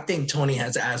I think Tony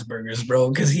has Asperger's, bro,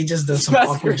 because he just does some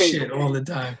awkward shit all the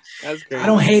time. That's crazy. I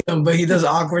don't hate him, but he does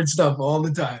awkward stuff all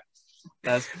the time.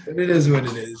 It is what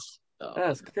it is.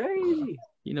 That's crazy.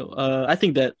 I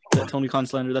think that Tony Khan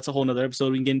slander, that's a whole nother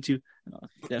episode we can get into.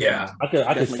 Yeah. I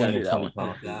could slander that one.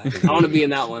 I want to be in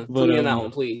that one. Put me in that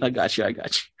one, please. I got you.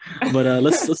 But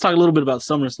let's talk a little bit about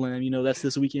SummerSlam. That's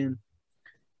this weekend.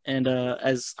 And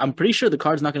as I'm pretty sure the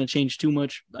card's not going to change too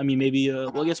much. I mean, maybe,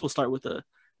 I guess we'll start with the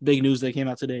big news that came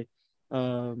out today. I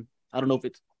don't know if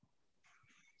it's,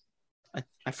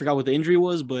 I forgot what the injury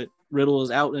was, but Riddle is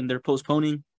out and they're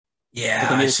postponing. Yeah.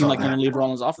 They made it seem like they're going to leave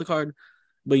Rollins off the card.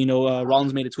 But,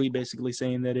 Rollins made a tweet basically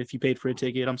saying that if you paid for a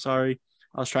ticket, I'm sorry.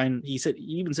 He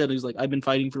even said, he's like, I've been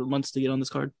fighting for months to get on this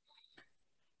card.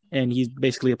 And he's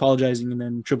basically apologizing. And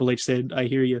then Triple H said, I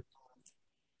hear you.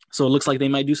 So it looks like they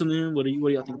might do something. What do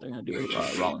y'all think they're going to do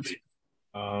with Rollins?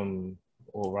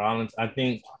 Well, Rollins, I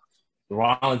think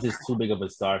Rollins is too big of a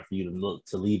star for you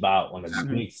to leave out on a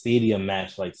big stadium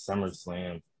match like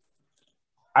SummerSlam.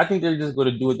 I think they're just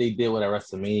going to do what they did with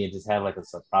WrestleMania, just have like a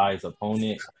surprise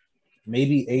opponent.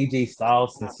 Maybe AJ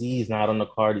Styles, since he's not on the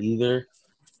card either.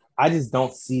 I just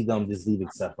don't see them just leaving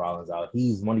Seth Rollins out.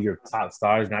 He's one of your top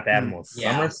stars, not to have him on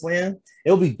SummerSlam.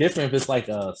 It'll be different if it's like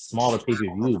a smaller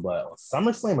pay-per-view, but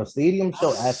SummerSlam, a stadium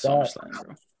show at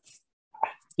that,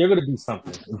 they're going to do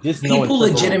something. Just people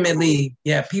legitimately,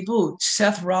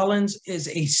 Seth Rollins is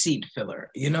a seat filler.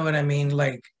 You know what I mean?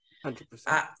 Like,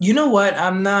 100%. You know what?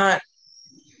 I'm not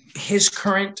his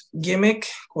current gimmick,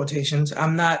 quotations,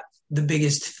 I'm not the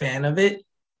biggest fan of it.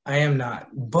 I am not.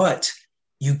 But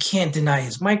you can't deny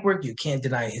his mic work. You can't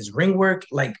deny his ring work.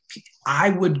 Like, I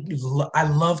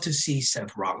love to see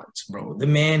Seth Rollins, bro. The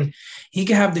man, he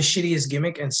can have the shittiest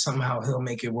gimmick and somehow he'll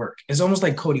make it work. It's almost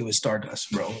like Cody with Stardust,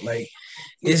 bro. Like,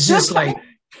 it's just like,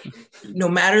 no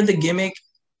matter the gimmick,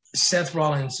 Seth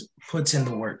Rollins puts in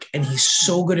the work and he's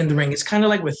so good in the ring. It's kind of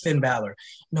like with Finn Balor.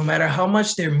 No matter how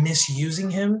much they're misusing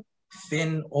him,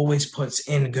 Finn always puts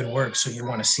in good work, so you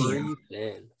want to see him.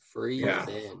 Free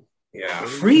Finn. Yeah,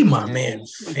 free my man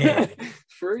Finn.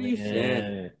 Free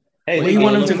Finn. Hey, where you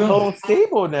want him to go?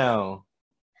 Stable now.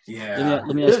 Yeah.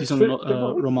 Let me ask you something,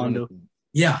 Romando.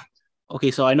 Yeah.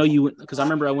 Okay, so I know you, because I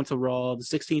remember I went to Raw the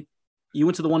 16th. You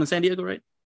went to the one in San Diego, right?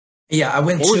 Yeah, I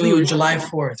went to July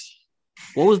 4th.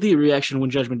 What was the reaction when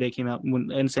Judgment Day came out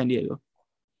in San Diego?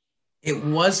 It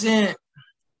was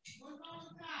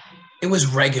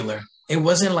regular. It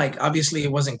wasn't like, obviously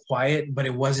it wasn't quiet, but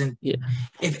it wasn't. Yeah.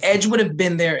 If Edge would have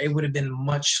been there, it would have been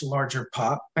much larger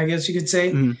pop, I guess you could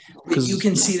say. Mm-hmm. You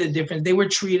can see the difference. They were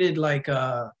treated like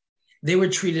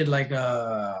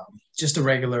just a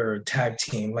regular tag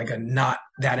team, like a not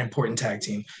that important tag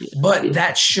team. But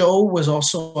that show was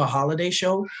also a holiday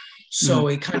show, so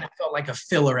it kind of felt like a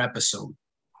filler episode.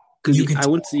 Because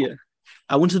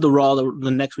I went to the Raw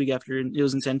the next week after. It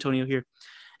was in San Antonio here,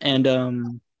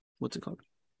 and what's it called?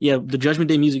 Yeah, the Judgment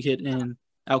Day music hit, and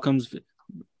out comes.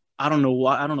 I don't know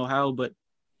why. I don't know how, but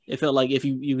it felt like if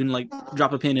you can like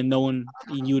drop a pin and no one,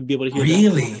 you would be able to hear.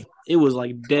 Really? That. It was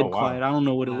like dead quiet. I don't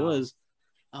know what it was.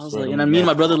 I was like, and me and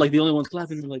my brother like the only ones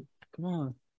clapping. We're like, come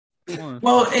on.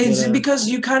 Well, it's because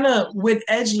you kind of, with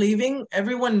Edge leaving,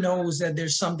 everyone knows that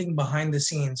there's something behind the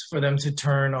scenes for them to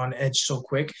turn on Edge so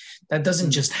quick. That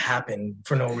doesn't just happen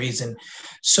for no reason.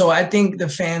 So I think the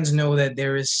fans know that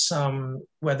there is some,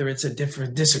 whether it's a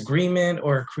different disagreement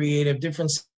or creative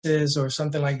differences or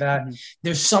something like that,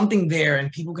 there's something there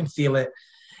and people can feel it.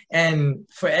 And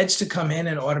for Edge to come in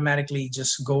and automatically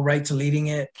just go right to leading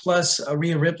it, plus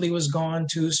Rhea Ripley was gone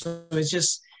too, so it's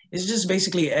just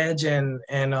basically Edge and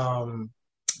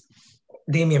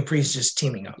Damian Priest just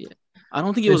teaming up. Yeah. I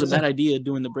don't think it was a bad idea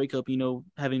doing the breakup,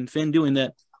 having Finn doing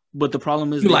that. But the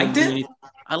problem is, you liked it.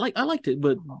 I liked it,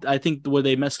 but I think where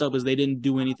they messed up is they didn't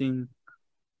do anything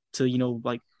to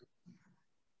like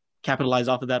capitalize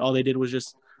off of that. All they did was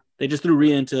they just threw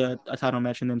Rhea into a title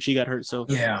match, and then she got hurt. So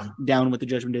down with the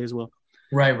Judgment Day as well.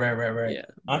 Right. Yeah,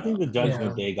 I think the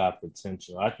Judgment Day got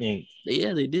potential. I think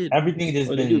they did. Everything has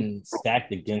been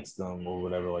stacked against them or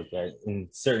whatever like that in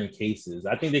certain cases.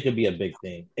 I think they could be a big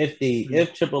thing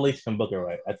if Triple H can book it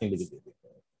right. I think they could be a big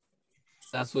thing.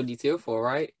 That's what he's here for,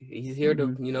 right? He's here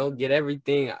to get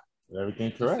everything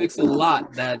correct. Fix a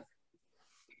lot that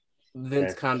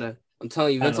Vince kind of. I'm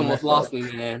telling you, Vince almost lost me,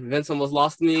 man. Vince almost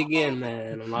lost me again,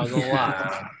 man. I'm not gonna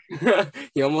lie.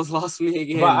 He almost lost me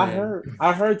again. But man.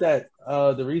 I heard that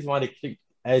the reason why they kicked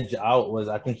Edge out was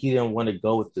I think he didn't want to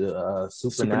go with the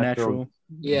supernatural.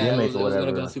 Yeah, it was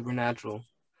gonna go supernatural.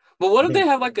 But what if they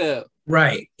have like a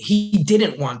right? He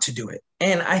didn't want to do it,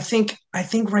 and I think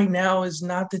right now is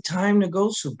not the time to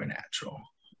go supernatural.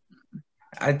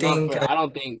 I don't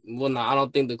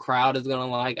think the crowd is gonna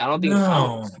like. I don't think.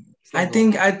 No. I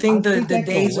think the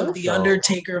days of the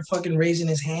Undertaker fucking raising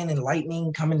his hand and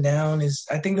lightning coming down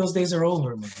I think those days are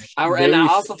over, man. And I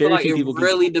also feel like it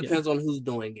really depends on who's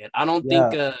doing it. I don't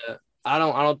think I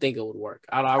don't think it would work.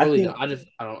 I really don't. I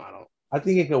don't. I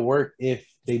think it could work if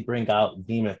they bring out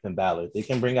Demon Finn Balor. They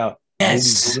can bring out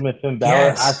Demon Finn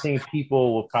Balor. I think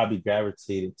people will probably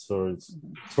gravitate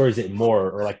towards it more,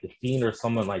 or like the Fiend or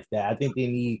someone like that. I think they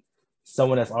need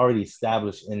someone that's already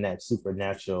established in that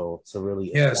supernatural to really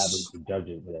establish the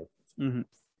judges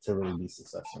to really be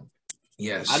successful.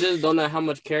 Yes. I just don't know how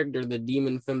much character the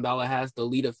Demon Finn Balor has to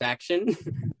lead a faction.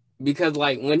 Because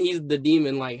like when he's the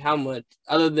demon, like how much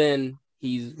other than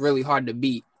he's really hard to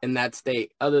beat in that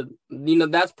state.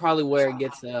 That's probably where it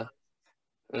gets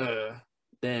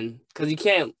then because you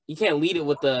can't lead it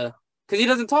with because he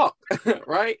doesn't talk,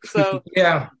 right? So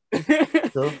yeah.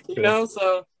 So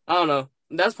I don't know.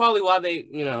 That's probably why they,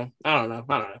 I don't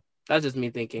know. That's just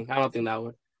me thinking. I don't think that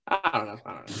would. I don't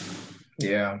know.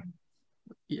 Yeah.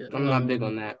 I'm not big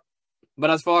on that. But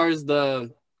as far as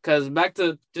because back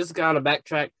to just kind of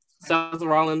backtrack, Seth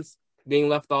Rollins being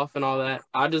left off and all that,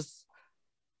 I just.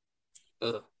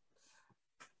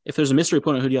 If there's a mystery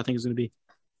opponent, who do y'all think is going to be?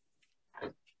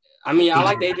 I mean, I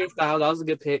like AJ Styles. That was a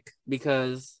good pick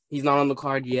because he's not on the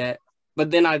card yet. But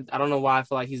then I don't know why I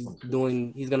feel like he's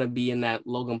gonna be in that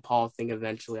Logan Paul thing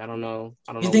eventually. I don't know.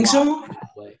 You think so?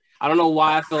 I don't know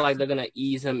why I feel like they're gonna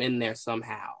ease him in there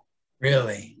somehow.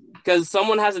 Really? Because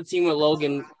someone has a team with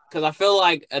Logan. Because I feel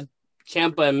like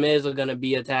Ciampa and Miz are gonna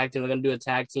be a tag team. They're gonna do a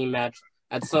tag team match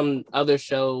at some other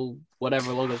show,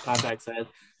 whatever Logan's contract says.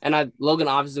 And Logan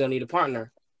obviously gonna need a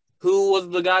partner. Who was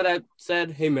the guy that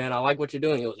said, "Hey man, I like what you're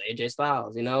doing"? It was AJ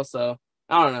Styles. So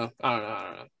I don't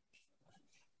know.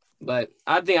 But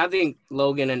I think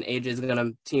Logan and AJ is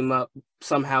gonna team up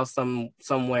somehow,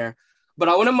 somewhere. But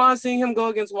I wouldn't mind seeing him go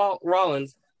against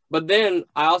Rollins. But then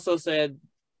I also said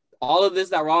all of this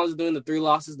that Rollins is doing, the 3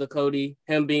 losses to Cody,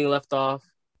 him being left off.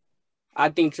 I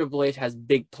think Triple H has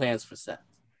big plans for Seth.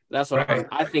 That's what I think.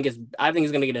 I think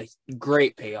he's gonna get a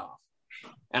great payoff.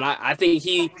 And I think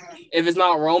if it's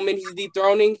not Roman he's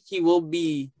dethroning, he will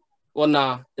be.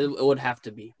 Well, it would have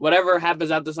to be. Whatever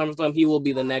happens after SummerSlam, he will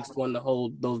be the next one to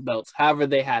hold those belts, however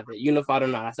they have it, unified or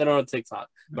not. I said it on TikTok,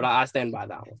 but I stand by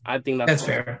that one. I think that's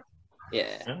fair. Yeah.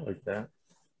 I like that.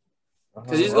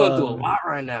 Because he's going through a lot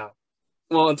right now.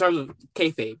 Well, in terms of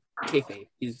kayfabe. kayfabe.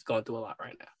 He's going through a lot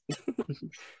right now.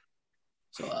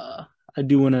 So I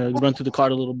do want to run through the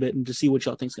card a little bit and just see what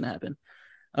y'all think's gonna happen.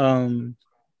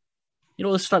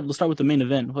 Let's start with the main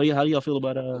event. How do y'all feel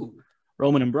about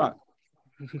Roman and Brock?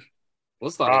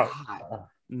 We'll start hot.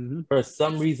 For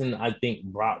some reason, I think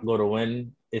Brock going to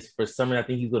win. I think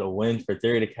he's going to win for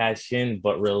Theory to cash in.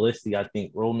 But realistically, I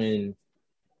think Roman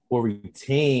will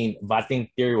retain. But I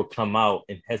think Theory will come out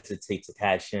and hesitate to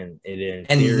cash in. And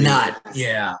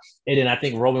then I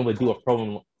think Roman would do a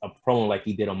promo like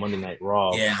he did on Monday Night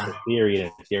Raw. Yeah. Theory,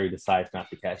 and Theory decides not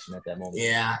to cash in at that moment.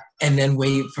 Yeah, and then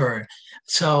wait for.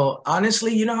 So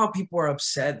honestly, you know how people are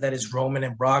upset that it's Roman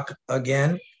and Brock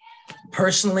again.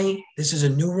 Personally, this is a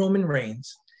new Roman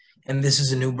Reigns, and this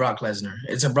is a new Brock Lesnar.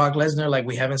 It's a Brock Lesnar like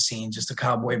we haven't seen, just a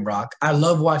cowboy Brock. I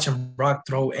love watching Brock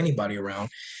throw anybody around,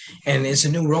 and it's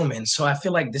a new Roman. So I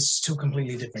feel like this is two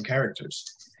completely different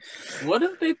characters. What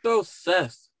if they throw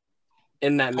Seth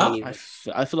in that main event?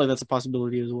 I feel like that's a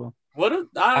possibility as well. What if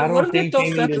they throw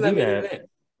Seth in that main event?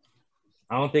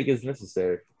 I don't think it's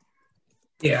necessary.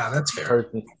 Yeah, that's fair.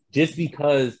 Just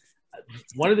because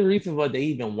one of the reasons why they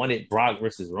even wanted Brock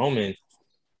versus Roman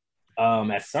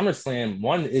at SummerSlam,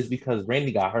 one is because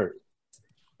Randy got hurt,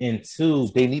 and two,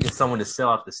 they needed someone to sell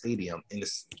out the stadium, and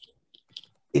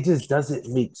it just doesn't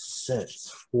make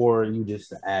sense for you just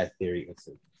to add Theory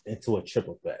into a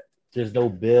triple threat. There's no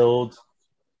build.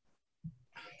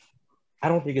 I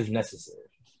don't think it's necessary.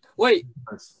 Wait,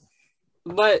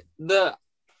 but the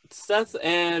Seth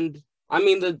and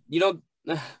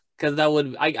because that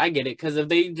would I get it, because if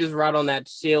they just ride on that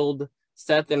Shield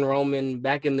Seth and Roman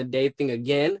back in the day thing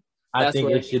again, I think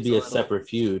it should be a separate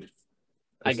feud.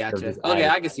 I got you. Okay,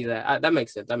 I can see that. That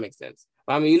makes sense.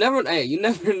 I mean, you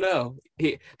never know.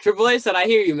 Triple H said, "I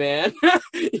hear you, man."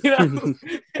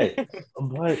 Hey,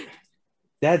 but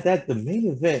that the main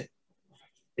event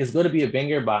is going to be a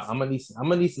banger. But I'm gonna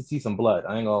need to see some blood.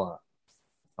 I ain't gonna lie.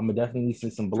 I'm gonna definitely need to see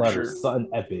some blood or something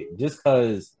epic, just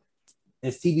because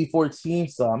it's TV 14.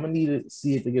 So I'm gonna need to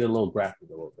see it to get a little graphic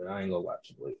a little bit. I ain't gonna watch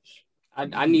Triple H.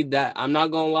 I need that. I'm not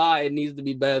gonna lie. It needs to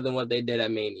be better than what they did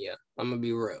at Mania. I'm gonna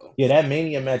be real. Yeah, that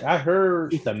Mania match. I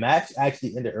heard the match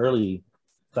actually ended early.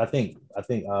 So I think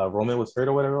Roman was hurt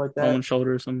or whatever like that. Roman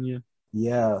shoulder or something. Yeah.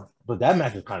 Yeah, but that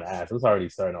match was kind of ass. It was already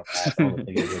starting off ass.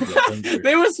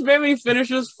 They were spamming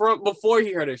finishers from before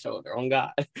he hurt his shoulder. On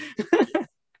God.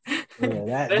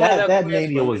 Yeah, that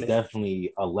Mania was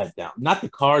definitely a letdown. Not the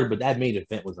card, but that main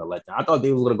event was a letdown. I thought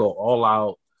they was gonna go all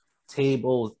out,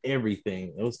 tables,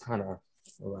 everything. It was kind of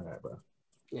alright, bro.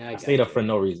 Yeah, I stayed up for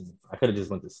no reason. I could have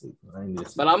just went to sleep.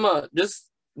 But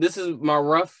this is my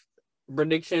rough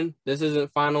prediction. This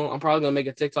isn't final. I'm probably gonna make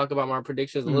a TikTok about my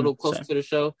predictions a little closer to the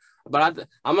show. But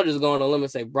I'm gonna just go on a limb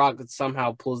and say Brock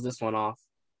somehow pulls this one off.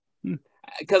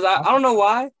 Because I don't know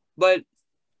why, but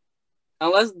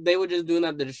unless they were just doing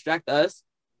that to distract us,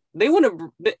 they want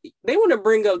to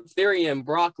bring up Theory and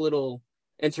Brock little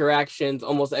interactions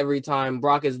almost every time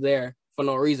Brock is there for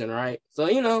no reason, right?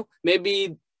 So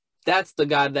maybe that's the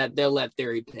guy that they'll let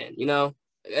Theory pin,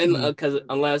 and because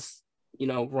unless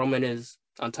Roman is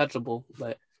untouchable,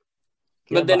 but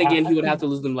then again he would have to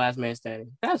lose them last man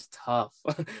standing. That's tough.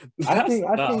 I think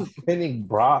pinning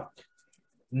Brock,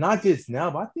 not just now,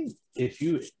 but I think if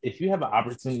you have an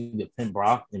opportunity to pin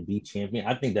Brock and be champion,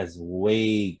 I think that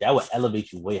would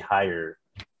elevate you way higher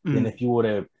than if you would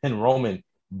have pinned Roman.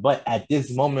 But at this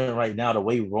moment right now, the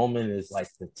way Roman is like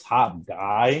the top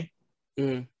guy,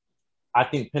 I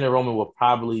think pinning Roman will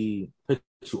probably put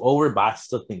you over, but I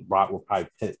still think Brock will probably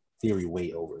put Theory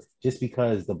way over, just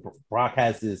because Brock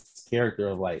has this character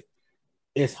of like,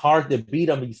 it's hard to beat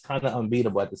him, but he's kind of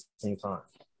unbeatable at the same time.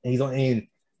 And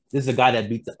this is a guy that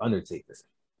beat the Undertaker.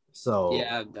 So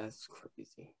yeah, that's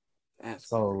crazy.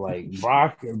 Like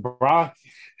Brock,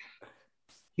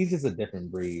 he's just a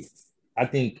different breed. I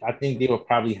think they will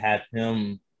probably have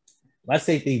him. Let's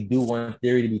say if they do want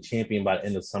Theory to be champion by the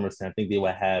end of SummerSlam, I think they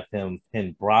would have him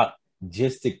pin Brock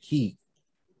just to keep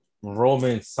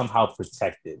Roman somehow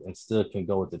protected and still can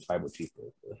go with the tribal chief.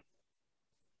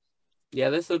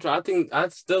 Yeah, they're still trying. I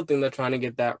still think they're trying to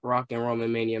get that Rock and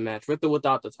Roman Mania match with or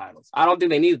without the titles. I don't think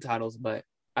they need the titles, but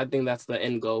I think that's the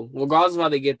end goal. Regardless of how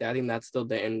they get there, I think that's still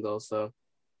the end goal. So,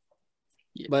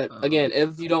 but again,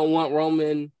 if you don't want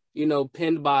Roman,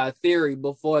 pinned by a Theory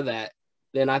before that,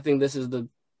 then I think this is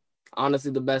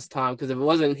honestly the best time. Because if it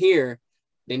wasn't here,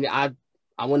 then I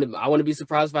wouldn't be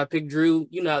surprised if I picked Drew,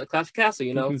 at Clash of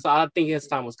Castle, So I think his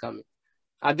time was coming.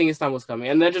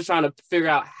 And they're just trying to figure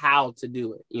out how to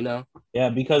do it, Yeah,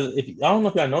 because I don't know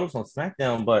if y'all noticed on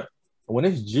SmackDown, but when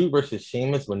it's Drew versus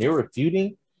Sheamus, when they were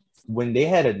feuding, when they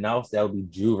had announced that would be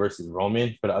Drew versus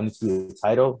Roman for the Undisputed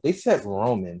title, they said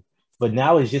Roman. but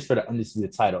now it's just for the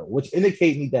undisputed title, which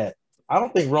indicates me that I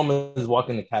don't think Roman is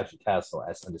walking the Capture Castle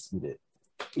as undisputed.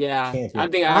 Yeah, champion. I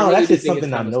think I really that's do just think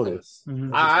something I noticed. Mhm.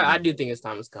 I do think his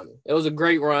time is coming. It was a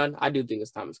great run. I do think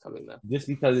his time is coming though. Just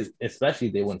because, especially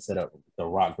they wouldn't set up The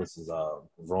Rock versus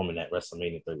Roman at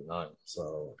WrestleMania 39.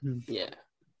 So Yeah,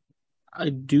 I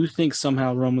do think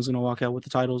somehow Roman's going to walk out with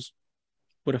the titles.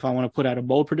 But if I want to put out a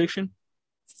bold prediction,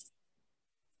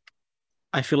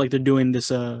 I feel like they're doing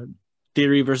this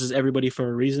Theory versus everybody for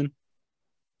a reason.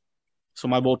 So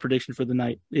my bold prediction for the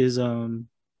night is,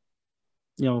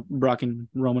 Brock and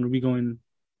Roman will be going.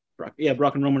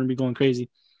 Brock and Roman will be going crazy,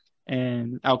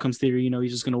 and out comes Theory.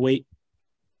 He's just going to wait,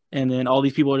 and then all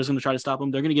these people are just going to try to stop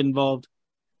him. They're going to get involved,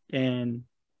 and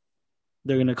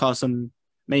they're going to cause some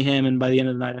mayhem. And by the end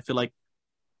of the night, I feel like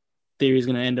Theory is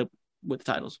going to end up with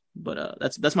the titles. But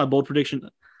that's my bold prediction.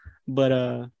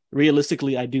 But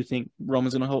realistically, I do think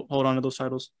Roman's going to hold on to those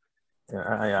titles.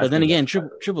 yeah, but then again,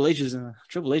 Triple H is in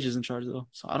charge though,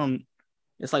 so I don't.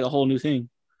 It's like a whole new thing.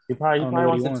 He probably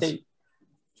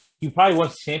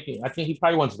wants champion. I think he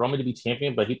probably wants Roman to be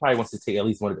champion, but he probably wants to take at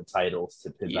least one of the titles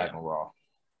to put back on Raw.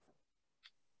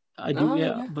 I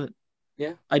do, but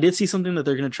I did see something that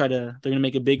they're gonna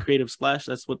make a big creative splash.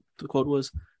 That's what the quote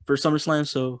was for SummerSlam.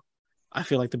 So I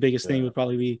feel like the biggest thing would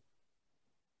probably be.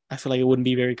 I feel like it wouldn't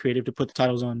be very creative to put the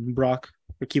titles on Brock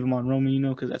or keep them on Roman,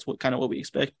 because that's what we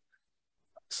expect.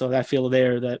 So I feel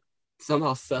there that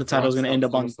somehow Seth the title's going to end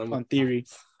up on Theory.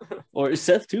 Or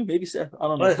Seth too, maybe Seth. I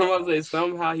don't know. Someone say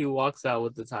somehow he walks out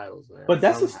with the titles, man. But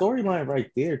that's a storyline right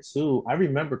there too. I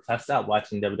remember I stopped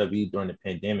watching WWE during the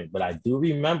pandemic, but I do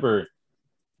remember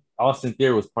Austin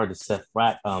Theory was part of Seth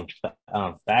faction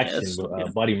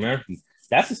with Buddy Murphy.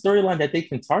 That's a storyline that they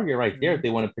can target right there if they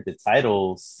want to put the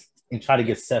titles and try to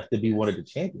get Seth to be one of the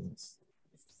champions.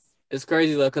 It's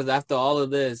crazy though, because after all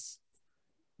of this,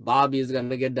 Bobby is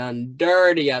gonna get done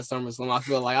dirty at SummerSlam. I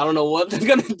feel like I don't know what they're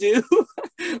gonna do,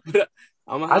 but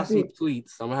I'm gonna have some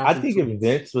tweets. I think if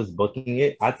Vince was booking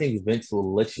it, I think Vince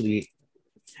will literally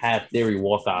have Theory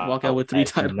walk out with 3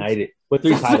 titles. United with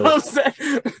 3 titles,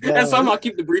 and somehow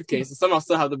keep the briefcase, and somehow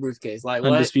still have the briefcase. Like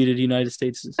undisputed United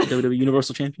States WWE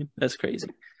Universal Champion. That's crazy.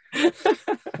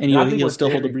 And he'll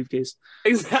still hold the briefcase.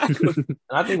 Exactly. And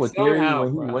I think with Theory,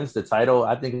 when he wins the title,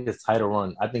 I think his title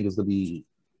run, I think it's gonna be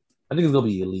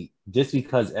elite. Just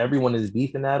because everyone is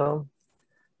beefing at him,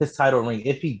 his title ring,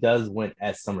 if he does win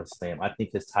at SummerSlam, I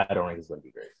think his title ring is gonna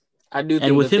be great. I do.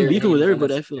 And with him beefing with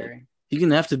everybody, I feel like he's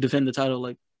gonna have to defend the title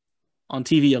like on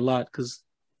TV a lot because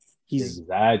he's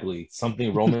exactly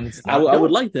something Roman's. I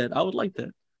would like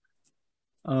that.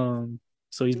 So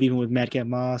he's beefing with Madcap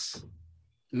Moss,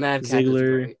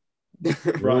 Ziggler,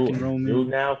 Brock and Roman. Drew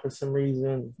now for some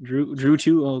reason. Drew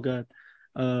too. Oh god.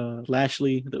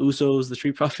 Lashley, the Usos, the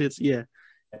Street Profits. Yeah.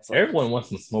 Everyone wants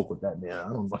to smoke with that man. I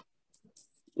don't know.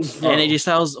 And AJ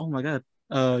Styles. Oh my god.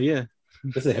 Yeah.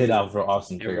 It's a hit out for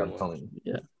Austin Theory. I'm telling you.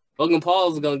 Yeah. Logan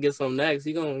Paul's gonna get some next.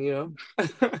 He gonna,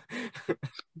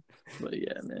 But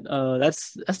yeah, man.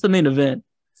 That's the main event.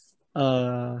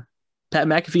 Pat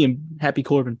McAfee and Happy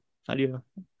Corbin. How do you?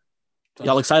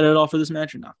 Y'all excited at all for this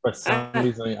match or not? For some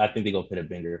reason, I think they're gonna put a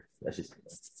banger. That's just.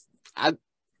 I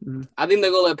think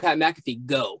they're gonna let Pat McAfee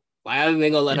go. Like I think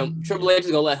they're gonna let him. Triple H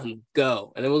is gonna let him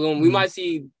go, and then we might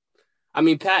see. I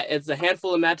mean, Pat. It's a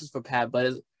handful of matches for Pat,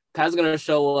 but Pat's gonna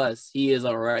show us he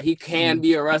can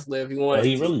be a wrestler if he wants.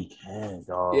 He really can,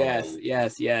 dog. Yes.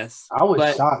 I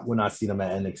was shocked when I seen him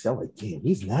at NXT. I'm like, damn,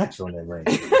 he's natural in that ring.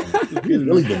 He's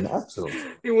really been natural.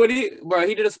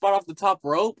 He did a spot off the top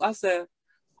rope. I said,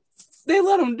 they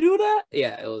let him do that?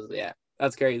 Yeah,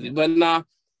 that's crazy. But nah,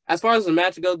 as far as the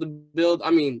match goes, the build,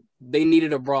 I mean, they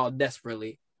needed a brawl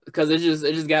desperately because it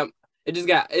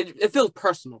feels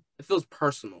personal. It feels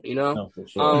personal, you know? No, for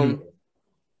sure.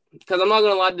 Because I'm not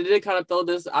gonna lie, they did kind of throw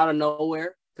this out of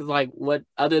nowhere. Because I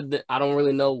don't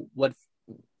really know what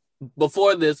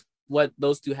before this what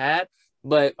those two had,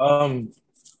 but I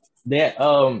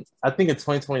think in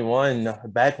 2021,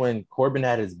 back when Corbin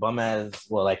had his bum ass,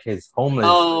 his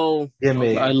homeless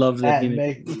gimmick. I love that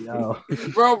gimmick.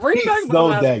 Bro, bring back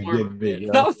bum ass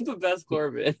Corbin. That was the best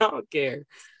Corbin. I don't care.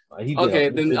 I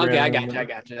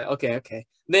got you. Okay.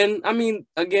 Then I mean,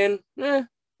 again, the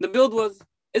build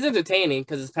it's entertaining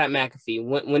because it's Pat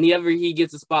McAfee. Whenever he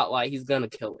gets a spotlight, he's gonna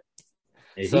kill it.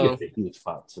 Yeah, he gets a huge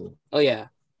spot too. Oh yeah.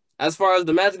 As far as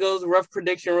the match goes, rough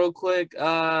prediction real quick.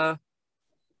 Pat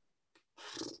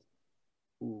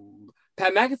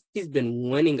McAfee's been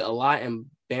winning a lot and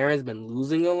Baron's been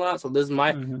losing a lot. So this it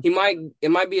might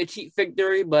be a cheat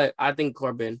victory, but I think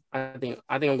Corbin. I think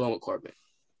I'm going with Corbin.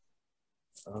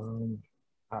 I'm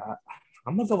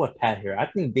gonna go with Pat here. I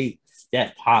think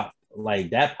that pop like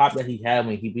that pop that he had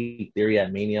when he beat Theory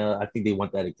at Mania. I think they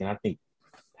want that again. I think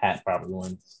Pat probably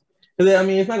wins because I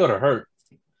mean it's not going to hurt.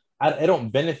 It don't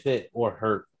benefit or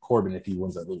hurt Corbin if he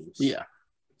wins or lose. Yeah.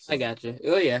 I got you.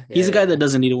 Oh yeah, he's a guy that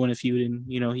doesn't need to win a feud, and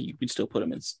you could still put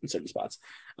him in certain spots.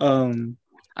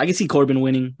 I can see Corbin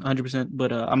winning 100%,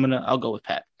 but I'll go with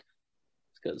Pat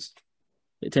because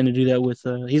they tend to do that with.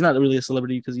 He's not really a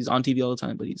celebrity because he's on TV all the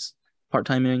time, but he's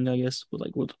part-timing, I guess, with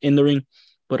in the ring.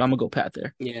 But I'm gonna go Pat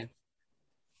there. Yeah.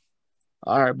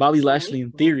 All right, Bobby Lashley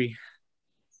in Theory.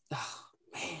 Oh,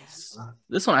 man.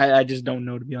 This one I just don't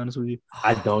know, to be honest with you.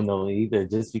 I don't know either,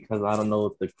 just because I don't know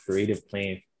what the creative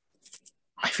plan.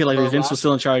 I feel like if Vince was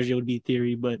still in charge, it would be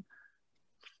Theory, but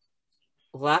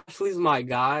Lashley's my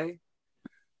guy.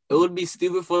 It would be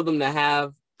stupid for them to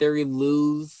have Theory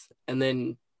lose and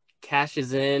then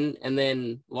cashes in and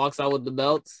then walks out with the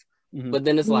belts. Mm-hmm. But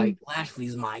then it's like,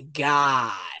 Lashley's my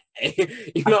guy.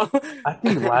 I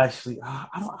think Lashley.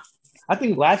 I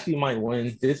think Lashley might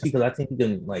win just because I think he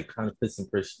can like kind of put some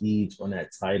prestige on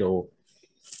that title.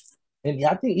 And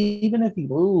yeah, I think even if he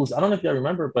loses, I don't know if y'all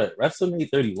remember, but WrestleMania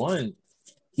 31,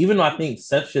 even though I think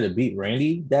Seth should have beat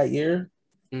Randy that year,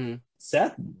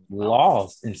 Seth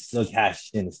lost and still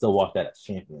cashed in and still walked out as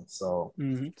champion. So,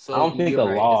 so I don't think a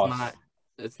loss.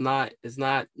 It's not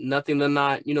nothing they're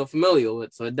not familiar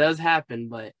with. So it does happen,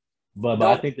 but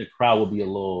I think the crowd will be a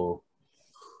little.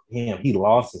 Damn, he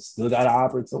lost and still got an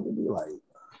opportunity. Like,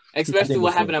 especially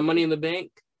what happened at Money in the Bank.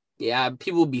 Yeah,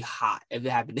 people will be hot if it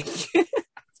happened again.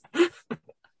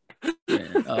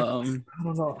 I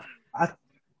don't know.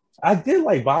 I did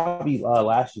like Bobby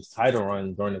Lashley's title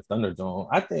run during the Thunderdome.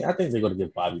 I think they're going to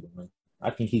give Bobby the win.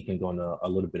 I think he can go on a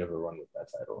little bit of a run with that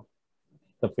title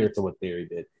compared to what Theory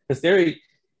did. Because Theory,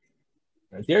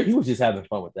 he was just having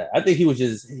fun with that. I think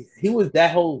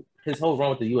his whole run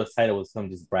with the U.S. title was him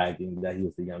just bragging that he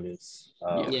was the youngest.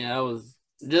 That was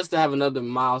just to have another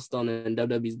milestone in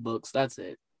WWE's books. That's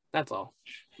it. That's all.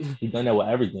 He's done that with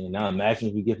everything. Now imagine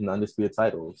if we give him the undisputed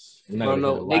titles.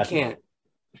 No, they can't.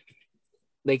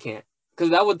 They can't. Because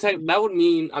that would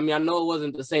mean, I mean, I know it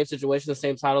wasn't the same situation, the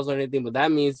same titles or anything, but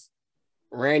that means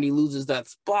Randy loses that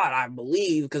spot, I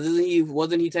believe, because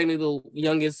wasn't he technically the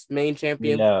youngest main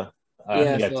champion? Yeah. He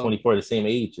got 24, the same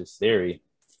age as Theory.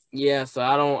 Yeah, so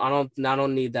I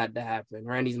don't need that to happen.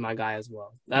 Randy's my guy as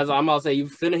well. That's what I'm about to say. You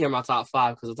finna hear my top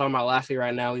 5 because we're talking about Lashley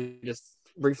right now. We just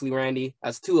briefly Randy.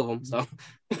 That's 2 of them. So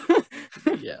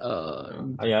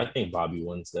I think Bobby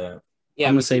wins that. Yeah,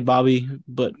 I'm gonna say Bobby,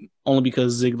 but only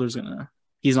because Ziggler's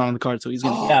he's not on the card, so he's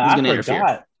gonna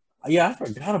interfere. Yeah, I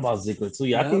forgot about Ziggler too.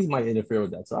 Yeah, I think he might interfere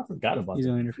with that. So I forgot about he's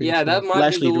that. Gonna interfere. Yeah, that might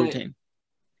Lashley be to retain.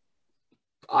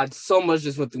 So much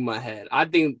just went through my head. I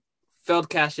think failed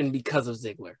cash in because of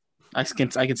Ziggler. I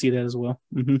can see that as well.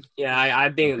 Mm-hmm. Yeah,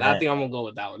 I think I'm gonna go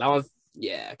with that one. That was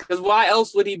because why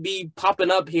else would he be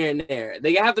popping up here and there?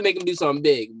 They have to make him do something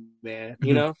big, man.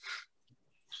 You know.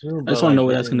 True, I just want to know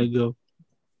where that's gonna go.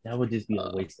 That would just be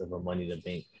a waste of a Money in the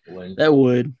Bank win. That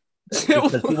would.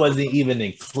 Because he wasn't even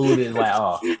included.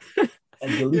 Like,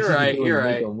 you're right.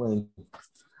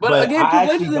 But again,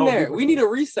 Triple H is in there. We need a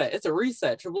reset. It's a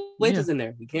reset. Triple H is in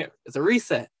there. We can't. It's a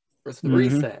reset. It's a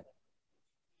reset.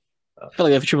 I feel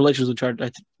like if Triple H was in charge,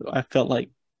 I felt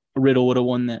like Riddle would have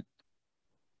won that.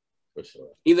 For sure.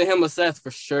 Either him or Seth,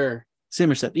 for sure. Sim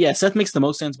or Seth. Yeah, Seth makes the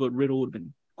most sense, but Riddle would have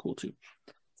been cool too.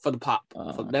 For the pop.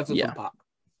 Definitely for the pop.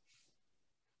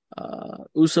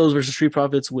 Usos versus Street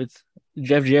Profits with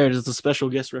Jeff Jarrett as the special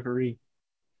guest referee.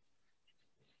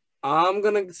 I'm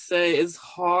gonna say it's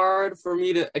hard for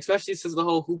me to, especially since the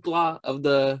whole hoopla of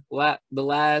the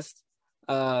last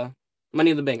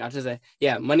Money in the Bank. I should say,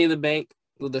 Money in the Bank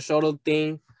with the shoulder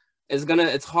thing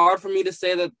it's hard for me to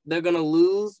say that they're gonna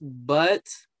lose, but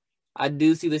I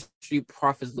do see the Street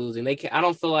Profits losing. I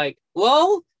don't feel like.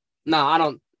 Well, no, I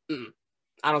don't.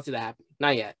 I don't see that happening.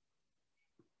 Not yet.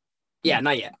 Yeah,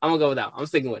 not yet. I'm gonna go with that. I'm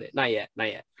sticking with it. Not yet.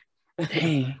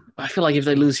 Dang, I feel like if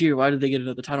they lose here, why did they get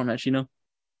another title match? You know?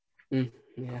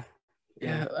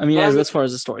 Yeah. I mean, as far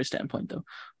as the story standpoint, though,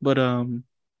 but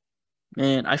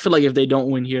man, I feel like if they don't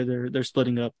win here, they're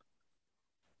splitting up.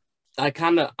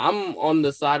 I'm on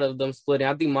the side of them splitting.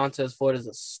 I think Montez Ford is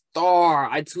a star.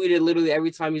 I tweet it literally every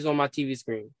time he's on my TV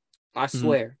screen. I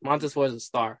swear, Montez Ford is a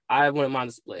star. I wouldn't mind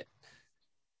a split.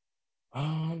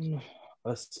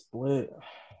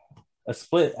 A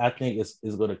split, I think is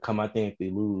going to come. I think if they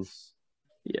lose,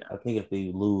 I think if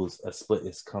they lose, a split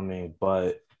is coming.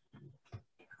 But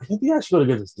I think they actually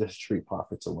going to give this Street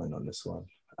Profits a win on this one.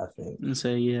 I think. And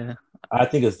say I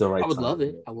think it's the right. I would time love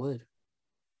it. I would.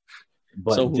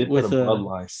 But so just for the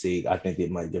bloodline sake, I think they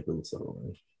might give them a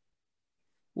win.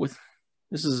 I'm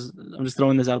just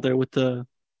throwing this out there with the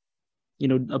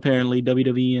apparently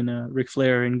WWE and Ric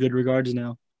Flair are in good regards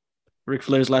now. Ric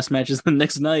Flair's last match is the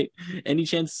next night. Any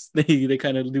chance they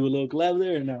kind of do a little collab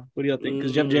there or no? What do y'all think?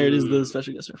 Because Jeff Jarrett is the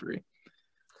special guest referee.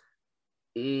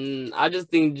 I just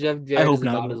think Jeff Jarrett is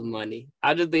about his money.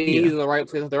 I just think he's in the right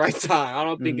place at the right time. I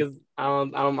don't think it's.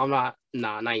 I'm not.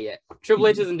 Nah, not yet. Triple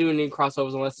H isn't doing any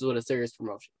crossovers unless it's with a serious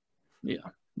promotion. Yeah.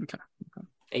 Okay.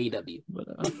 AEW.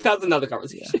 But that's another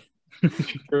conversation. Yeah.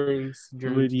 Dreams.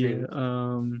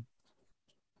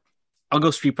 I'll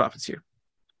go Street Profits here.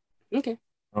 Okay.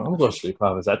 I'm gonna go Street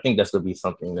Profits. I think that's gonna be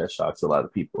something that shocks a lot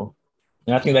of people,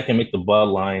 and I think that can make the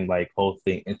bloodline whole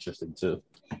thing interesting too.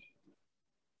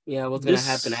 Yeah, what's gonna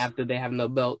happen after they have no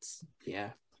belts? Yeah,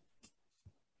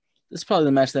 this is probably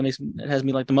the match that has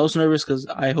me the most nervous because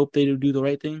I hope they do the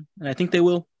right thing, and I think they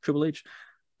will. Triple H,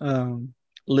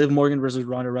 Liv Morgan versus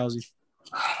Ronda Rousey.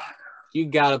 You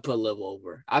gotta put Liv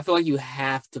over. I feel like you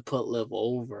have to put Liv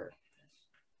over.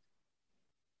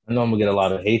 I know I'm gonna get a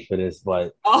lot of hate for this,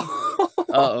 but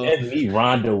and me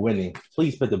Ronda winning.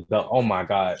 Please put the belt. Oh my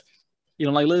god, you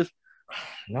don't like Liv?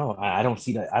 No, I don't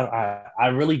see that. I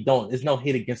really don't. There's no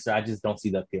hate against her. I just don't see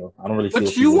the appeal. I don't really.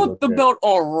 But you want the belt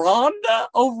on Ronda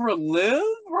over Liv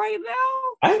right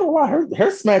now? I ain't gonna lie.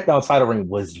 Her SmackDown title reign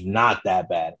was not that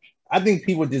bad. I think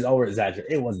people just over exaggerate.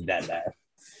 It wasn't that bad.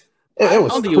 It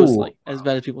was. I don't think it was as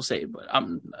bad as people say, but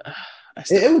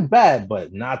it was bad,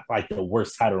 but not the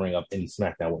worst title ring of any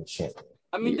SmackDown Women's Champion.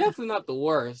 I mean, definitely not the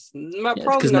worst.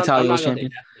 Because Natalya was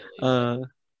champion.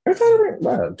 Her title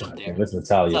ring, this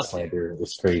Natalya slander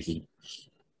is crazy.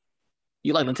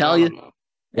 You like Natalya?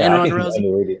 Yeah, I think she's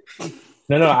underrated.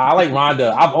 No, I like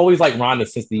Ronda. I've always liked Ronda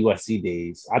since the UFC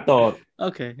days. I thought.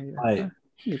 Okay. I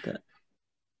get that.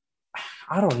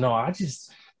 I don't know.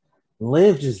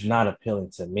 Liv just not appealing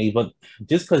to me, but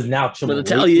just because now Triple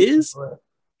H is.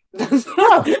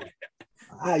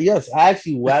 Yes, I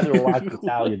actually rather watch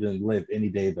Natalya than Liv any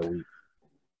day of the week.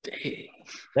 Dang.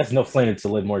 That's no slander to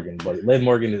Liv Morgan, but Liv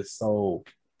Morgan is so.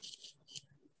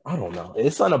 I don't know.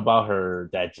 It's something about her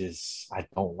that I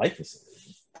don't like this.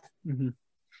 Mm-hmm.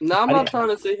 No, I'm not trying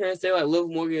to sit here and say Liv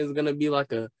Morgan is gonna be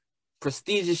a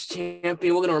prestigious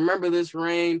champion. We're gonna remember this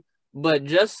reign, but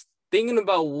just thinking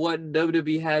about what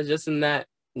WWE has just in that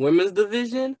women's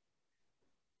division,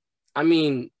 I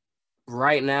mean,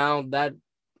 right now, that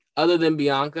other than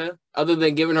Bianca, other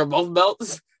than giving her both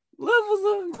belts, Liv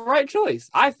was the right choice,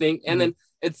 I think. And then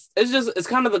it's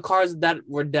kind of the cards that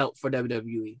were dealt for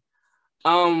WWE.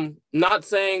 Not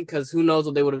saying because who knows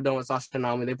what they would have done with Sasha and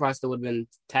Naomi. They probably still would have been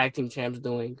tag team champs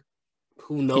doing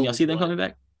who knows. Can y'all see them coming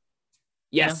back?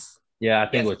 Yes. Yeah, I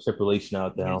think with Triple H now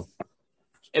down.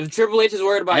 If Triple H is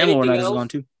worried about anything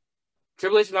else,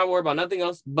 Triple H is not worried about nothing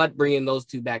else but bringing those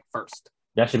two back first.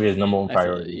 That should be his number one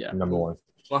priority. Number one.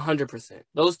 100%.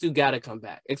 Those two got to come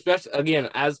back.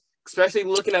 Especially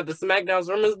looking at the SmackDown's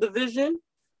women's division.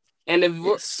 And if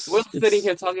we're sitting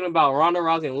here talking about Ronda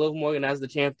Rousey and Liv Morgan as the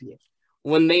champion,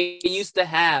 when they used to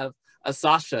have a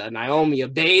Sasha, a Naomi, a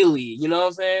Bayley, you know what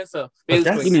I'm saying? So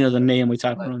that's give me the Naomi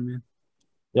title run, man.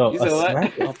 Yo,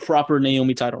 a proper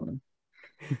Naomi title run.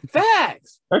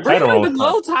 Facts. Bring her the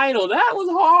Glow title. That was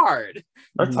hard.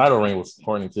 Her title reign was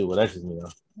corny too, but that's just me.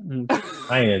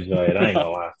 I ain't enjoy it. I ain't gonna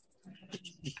lie.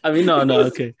 I mean, no,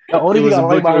 okay. The only thing I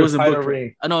like about her title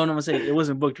reign. I know what I'm gonna say. It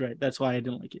wasn't booked right. That's why I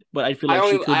didn't like it. But I feel like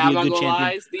she could be a good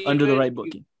champion under the right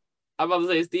booking. I'm about to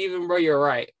say, Steven, bro, you're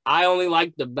right. I only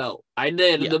liked the belt. I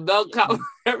did. Yeah. The belt caught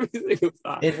every single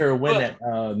time. In her win at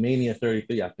Mania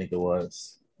 33, I think it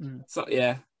was. So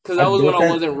yeah, because that was when I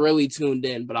wasn't really tuned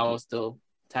in, but I was still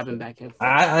tapping back in.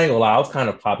 I ain't gonna lie, I was kind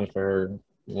of popping for her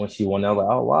when she won. I was like,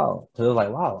 oh wow, because it was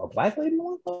like, wow, a black lady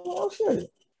won. Oh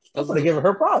shit, I was gonna give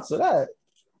her props for that.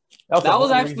 That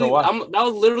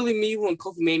was literally me when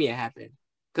Kofi Mania happened,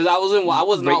 because I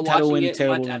was not watching it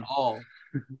much at all.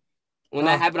 When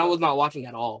that happened, I was not watching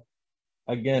at all.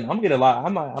 Again, I'm gonna lie.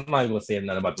 I'm not even gonna say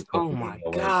nothing about the Kofi. Oh my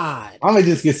god! I'm gonna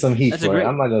just get some heat for it.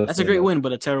 I'm not gonna. That's a great win,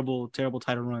 but a terrible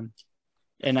title run.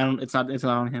 And it's not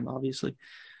on him, obviously.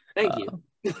 Thank you.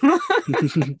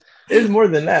 It's more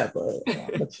than that,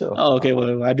 but chill. Oh, okay.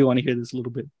 Well, I do want to hear this a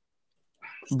little bit.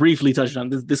 Briefly touched on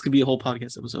this. This could be a whole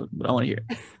podcast episode, but I want to hear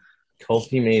it.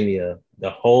 Kofi Mania, the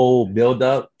whole build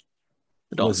up.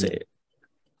 Don't say it.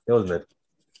 It was good.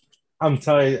 I'm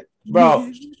telling you,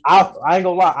 bro. I ain't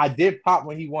gonna lie. I did pop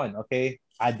when he won. Okay,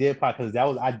 I did pop because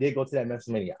I did go to that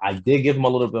WrestleMania. I did give him a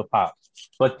little bit of pop,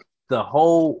 but the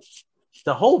whole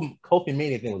Kofi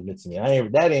Mania thing was missing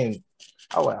me.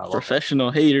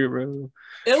 Professional hater, bro.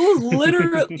 It was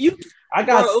literally I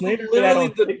got literally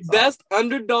the best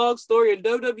underdog story in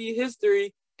WWE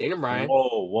history. Daniel Bryan.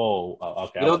 Whoa.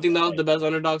 Okay. You don't think that was the best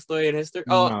underdog story in history?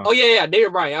 No. Oh yeah,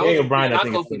 Daniel Bryan. Daniel Bryan, not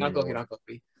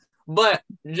Kofi. But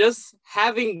just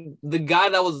having the guy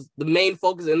that was the main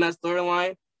focus in that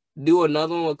storyline do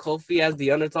another one with Kofi as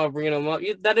the underdog, bringing him up.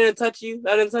 That didn't touch you?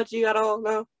 That didn't touch you at all?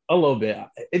 No? A little bit.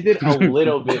 It did a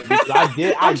little bit because I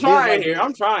did. I'm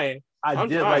trying. I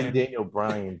did like Daniel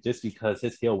Bryan just because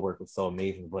his heel work was so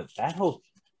amazing. But that whole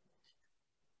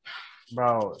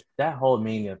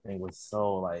Mania thing was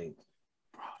so like,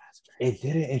 bro, that's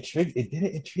crazy. It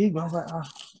didn't intrigue. I was like,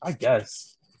 I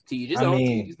guess.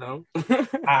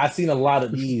 I seen a lot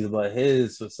of these, but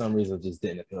his for some reason just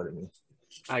didn't appeal to me.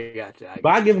 I got you. But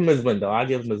I give him his win though. I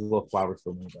give him his little flowers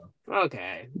for me though.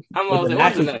 Okay.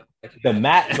 The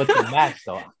match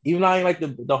though. Even though I ain't like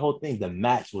the whole thing, the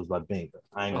match was like banger.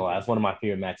 I ain't gonna lie. That's one of my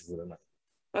favorite matches of the night.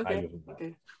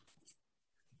 Okay.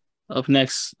 Up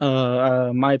next,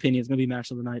 my opinion is gonna be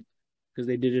match of the night because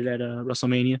they did it at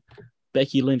WrestleMania.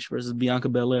 Becky Lynch versus Bianca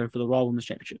Belair for the Raw Women's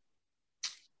Championship.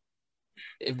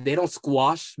 If they don't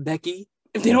squash Becky,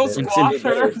 if they don't squash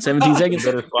her, 17 seconds.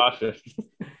 Better squash her.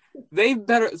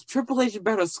 Triple H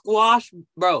better squash,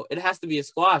 bro. It has to be a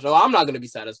squash. Oh, I'm not gonna be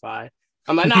satisfied.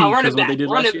 I'm like, nah, run it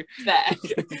back.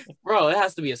 Bro, it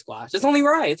has to be a squash. It's only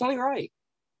right. Oh,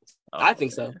 I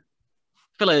think so. I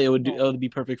feel like it would be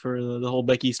perfect for the whole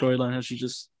Becky storyline. How she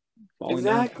just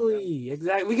exactly.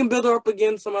 We can build her up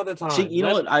again some other time. You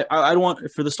know what? I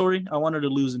want for the story. I want her to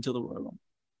lose until the Royal Rumble.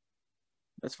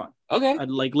 That's fine. Okay. I'd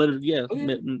like let her,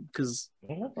 because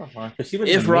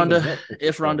if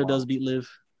Ronda does beat Liv,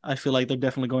 I feel like they're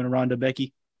definitely going to Ronda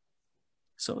Becky.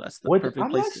 So that's the perfect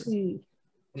place.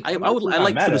 I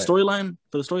like for the storyline.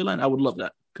 For the storyline, I would love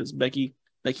that because Becky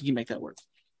can make that work.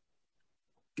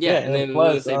 Yeah, and then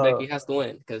plus, Becky has to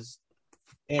win because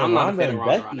I'm not a fan of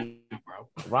Ronda, bro.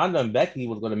 Ronda and Becky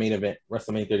was going to main event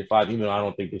WrestleMania 35, even though I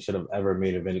don't think they should have ever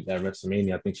made event at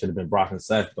WrestleMania. I think it should have been Brock and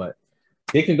Seth, but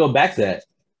they can go back to that.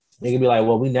 They can be like,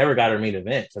 well, we never got our main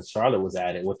event because Charlotte was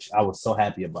at it, which I was so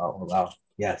happy about. Wow,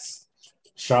 yes,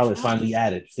 Charlotte finally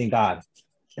added. Thank God.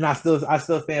 And I still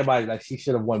stand by it. Like she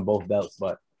should have won both belts,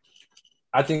 but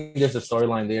I think there's a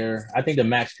storyline there. I think the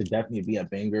match could definitely be a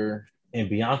banger. And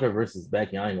Bianca versus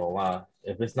Becky, I ain't gonna lie.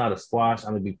 If it's not a squash,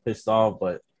 I'm gonna be pissed off.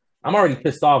 But I'm already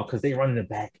pissed off because they running it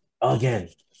back again.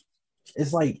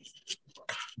 It's like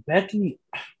Becky.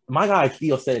 My guy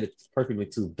Theo said it perfectly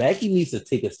too. Becky needs to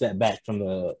take a step back from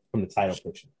the title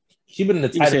picture. She's been in the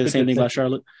title. You say the same thing about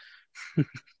Charlotte.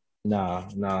 Nah,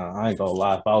 I ain't gonna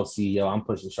lie. If I was CEO, I'm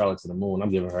pushing Charlotte to the moon.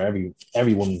 I'm giving her every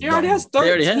woman's. She already has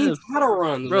 13 title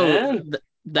runs, bro. Man.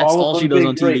 That's all she does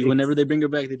on TV. Whenever they bring her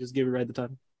back, they just give her right the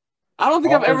title. I don't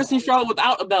think I've ever seen Charlotte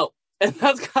without a belt, and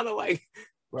that's kind of like,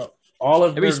 bro. All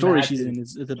of every story she's in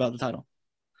is about the title.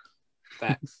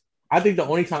 Facts. I think the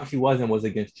only time she wasn't was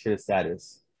against Trish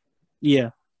Stratus. Yeah,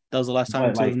 that was the last time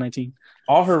in 2019.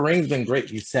 All her reigns been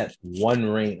great, except one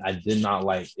reign I did not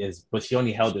like but she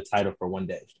only held the title for one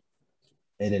day.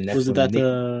 And then was it that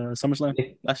the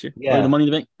SummerSlam last year? Yeah, or the Money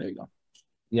in the Bank. There you go.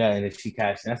 Yeah, and then she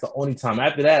cashed. And that's the only time.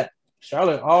 After that,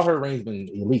 Charlotte, all her reigns been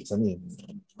elite to me.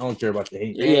 I don't care about the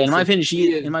hate. Yeah, in my opinion,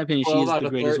 she is the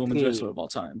greatest women's wrestler of all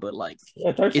time. But like,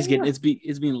 it's being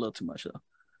a little too much though.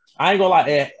 I ain't gonna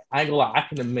lie. I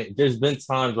can admit, there's been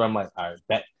times where I'm like, all right,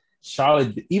 that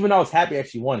Charlotte. Even though I was happy that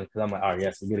she won it because I'm like, all right,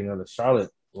 yes, we're getting another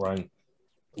Charlotte run.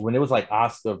 When it was like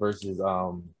Asuka versus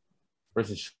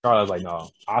Charlotte, I was like, no,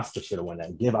 Asuka should have won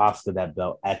that. Give Asuka that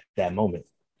belt at that moment.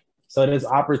 So there's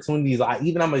opportunities.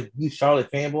 I'm a huge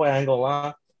Charlotte fanboy. I ain't gonna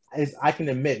lie. I can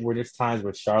admit where there's times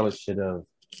where Charlotte should have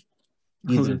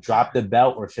either dropped the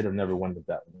belt or should have never won the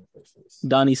belt in the first place.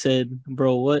 Donnie said,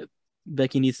 "Bro, what?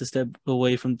 Becky needs to step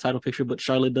away from the title picture, but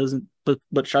Charlotte doesn't.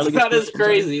 But Charlotte. That is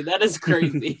crazy. That is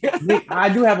crazy. I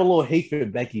do have a little hate for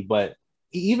Becky, but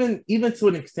even to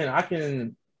an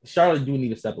extent, Charlotte do need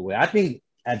to step away. I think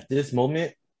at this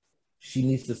moment, she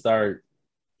needs to start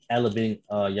elevating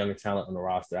younger talent on the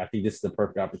roster. I think this is the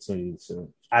perfect opportunity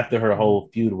after her whole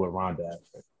feud with Ronda.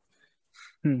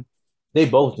 They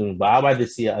both do, but I'd rather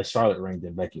see a Charlotte reign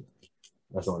than Becky.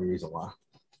 That's the only reason why.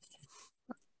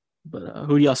 But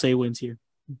who do y'all say wins here?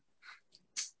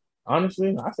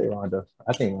 Honestly, I say Ronda.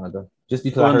 I think Ronda. Just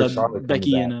because I heard Charlotte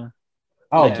Becky and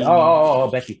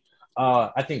Becky.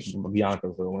 I think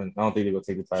Bianca's will win. I don't think they're gonna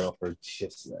take the title for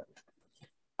just that.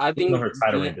 I think her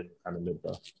title reign didn't kind of mid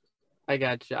though. I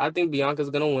got you. I think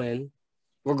Bianca's gonna win,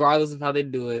 regardless of how they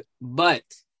do it. But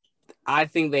I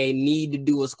think they need to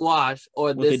do a squash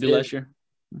or what they did last year.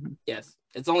 Mm-hmm. Yes,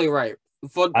 it's only right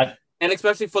and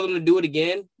especially for them to do it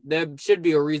again. There should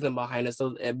be a reason behind it,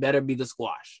 so it better be the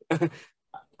squash.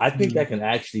 I think that can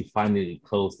actually finally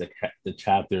close the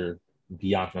chapter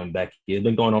Bianca and Becky. It's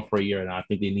been going on for a year, and I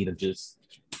think they need to just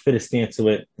put a stand to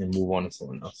it and move on to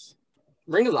someone else.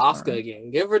 Bring us Asuka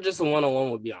again. Give her just a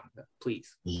one-on-one with Bianca,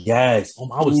 please. Yes.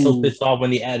 I was so pissed off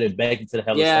when they added Becky to the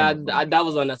Hell of Summer. Yeah, that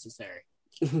was unnecessary.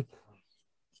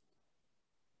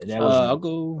 I'll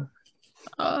go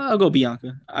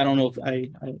Bianca. I don't know if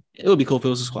it would be cool if it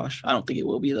was a squash. I don't think it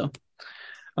will be though.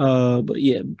 But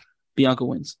yeah, Bianca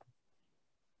wins.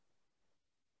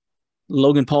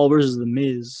 Logan Paul versus The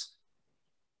Miz.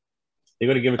 They're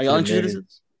gonna give it to the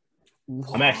Miz.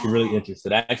 I'm actually really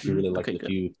interested. I actually really like the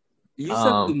feud. You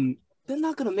said they're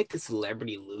not gonna make a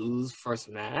celebrity lose first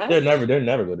match. They're never going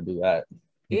to do that.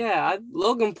 Yeah,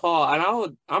 Logan Paul,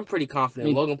 and I'm pretty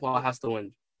confident Logan Paul has to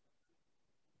win.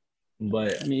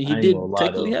 But he did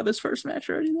technically have his first match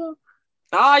already though.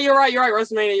 You're right.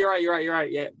 WrestleMania, you're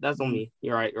right. Yeah, that's on me.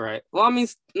 You're right. Well, I mean,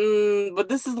 but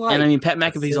this is like, and Pat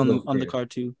McAfee's on the card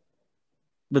too.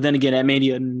 But then again, at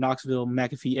Mania, Knoxville,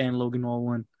 McAfee and Logan all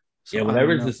won. So yeah,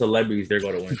 whenever it's the celebrities, they're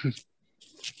going to win.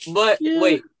 But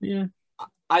wait, yeah.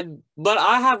 I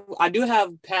do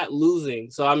have Pat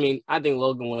losing, so I mean, I think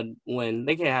Logan would win.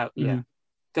 They can't have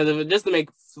because just to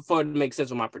make sense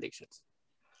with my predictions.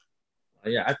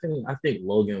 Yeah, I think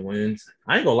Logan wins.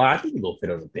 I ain't gonna lie, I think he go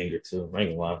fit on a banger too. I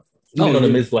ain't gonna lie. Even though the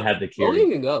Miz will have the carry.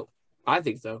 Logan can go. I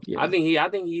think so. Yeah. I think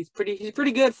he's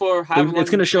pretty good for having. It's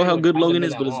gonna show how good Logan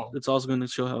is, but it's also gonna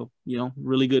show how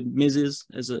really good Miz is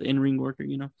as an in-ring worker.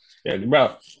 Yeah,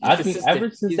 bro. I think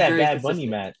ever since that Bad Bunny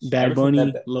match,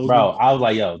 Logan. Bro, I was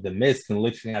like, yo, the Miz can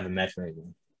literally have a match right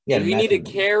now. Yeah, if you need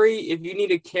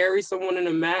to carry someone in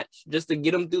a match just to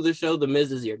get them through the show, the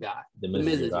Miz is your guy. The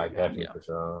Miz is your guy, for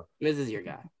sure. Miz is your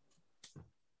guy.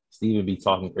 Steven be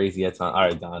talking crazy at times. All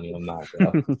right, Donnie, I'm not,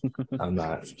 bro. I'm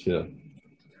not. Chill.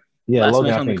 Yeah, last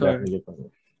Logan, match on the card.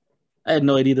 I had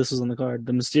no idea this was on the card.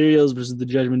 The Mysterios versus the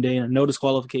Judgment Day and a no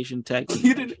disqualification tag.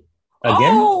 You didn't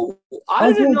again? Oh,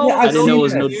 I didn't know. I didn't know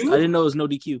it was no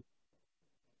DQ.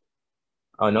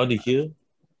 Oh, no DQ.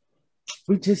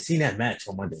 We just seen that match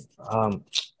on Monday.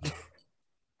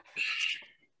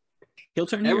 He'll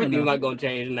turn. Everything's not gonna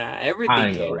change now.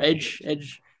 Everything.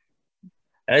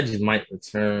 Edge might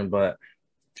return, but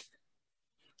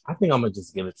I think I'm gonna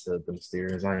just give it to the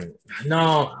Mysterios. I'm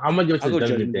gonna give it to the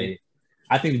Judgment Day.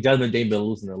 I think the Judgment Day been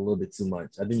losing a little bit too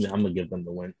much. I think I'm gonna give them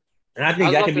the win, and I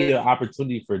think that could be an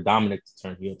opportunity for Dominic to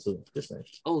turn heel too.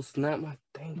 Oh snap! My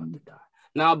thing about to die.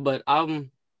 No, but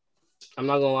I'm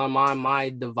not gonna lie. My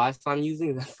device I'm using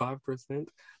is at 5%.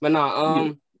 But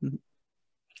I'm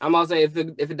gonna say if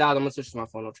it dies, I'm gonna switch to my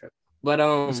phone. No trip. But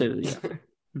I'll say that,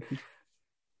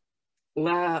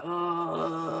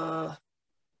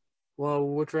 well,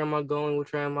 which way am I going?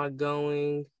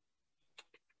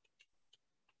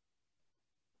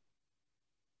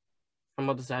 I'm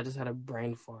about to say I just had a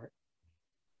brain fart.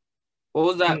 What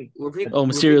was that?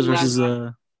 Mysterios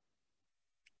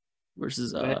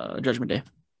versus Judgment Day.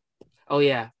 Oh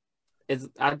yeah,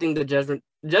 I think the Judgment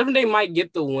Day might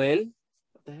get the win.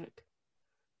 What the heck?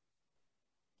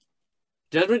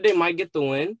 Judgment Day might get the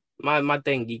win. My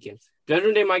thing geeking.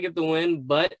 Judgment Day might get the win,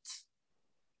 but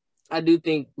I do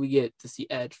think we get to see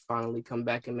Edge finally come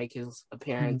back and make his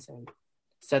appearance and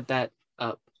set that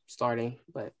up starting.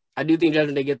 But I do think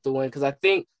Judgment Day get the win because I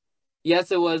think,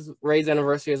 yes, it was Ray's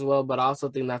anniversary as well, but I also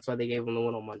think that's why they gave him the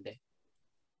win on Monday.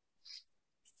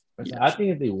 Yeah. I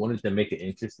think if they wanted to make it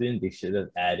interesting, they should have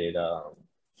added the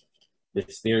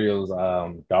Mysterio's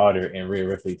daughter and Rhea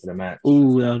Ripley to the match.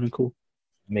 Ooh, that would have been cool.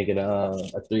 Make it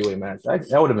a 3-way match.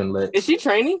 That would have been lit. Is she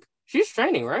training? She's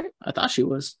training, right? I thought she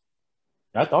was.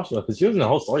 I thought she was because she was in the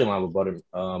whole storyline with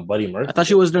Buddy Murphy. I thought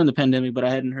she was during the pandemic, but I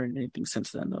hadn't heard anything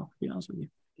since then, though. To be honest with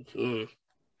you.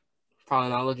 Probably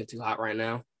not looking too hot right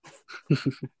now.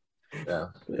 Yeah,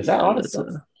 is that all? That's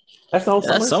the whole.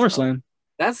 That's SummerSlam.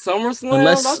 That's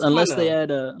SummerSlam. Unless they add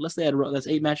that's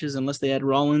 8 matches. Unless they add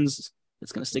Rollins,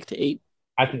 it's gonna stick to 8.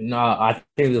 I think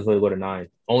this will go to 9.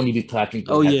 Only because I think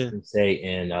Say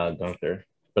and Gunther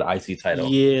for the IC title.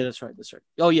 Yeah, that's right.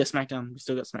 Oh yeah, SmackDown. We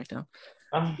still got SmackDown.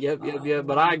 Yep.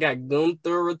 But I got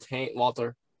Gunther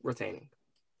Walter retaining.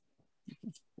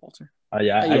 Walter. I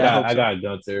got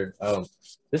Gunther.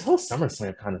 This whole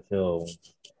SummerSlam kind of feel.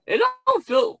 It don't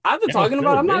feel. I've been talking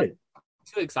about. I'm not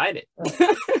too excited.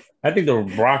 I think the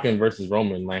Brock versus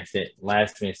Roman last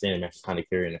man standing match is kind of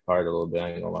carrying the card a little bit.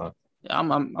 I ain't gonna lie. Yeah,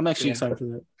 I'm actually excited for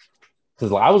that.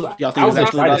 Because I was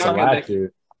excited last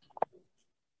year.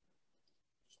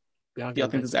 Y'all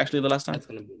think this is actually the last time?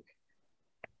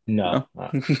 No.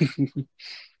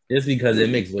 It's because it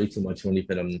makes way too much money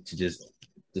for them to just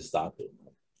stop it.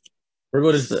 We're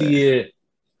going to see it.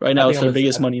 Right now, it's the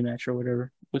biggest money match or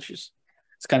whatever, which is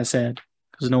it's kind of sad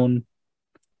because no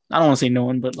I don't want to say no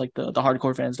one, but like the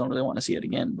hardcore fans don't really want to see it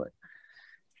again. But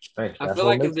I feel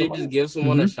like if they just give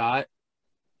someone a shot,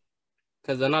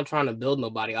 because they're not trying to build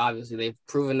nobody. Obviously, they've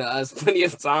proven to us plenty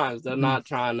of times they're not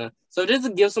trying to. So just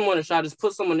to give someone a shot, just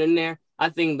put someone in there. I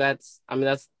think that's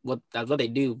what they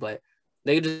do. But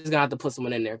they just gonna have to put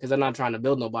someone in there because they're not trying to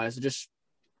build nobody. So just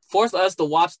force us to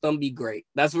watch them be great.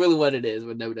 That's really what it is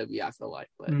with WWE. I feel like.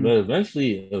 But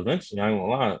eventually, I ain't gonna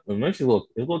lie. Eventually,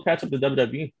 it will catch up to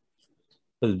WWE.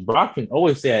 Because Brock can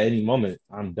always say at any moment,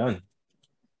 "I'm done."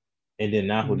 And then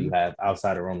now, who do you have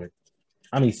outside of Roman?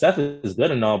 I mean, Seth is good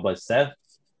and all, but Seth,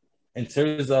 in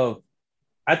terms of,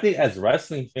 I think as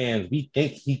wrestling fans, we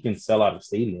think he can sell out a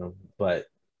stadium, but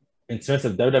in terms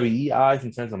of WWE eyes,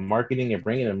 in terms of marketing and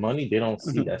bringing in money, they don't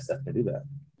see that Seth can do that.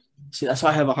 See, that's why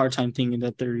I have a hard time thinking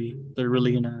that they're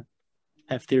really gonna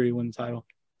have Theory win the title.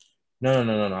 No.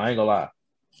 I ain't gonna lie.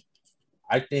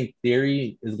 I think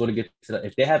Theory is going to get to that.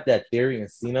 If they have that Theory and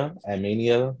Cena at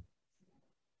Mania,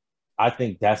 I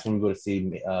think that's when we're going to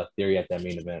see Theory at that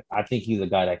main event. I think he's a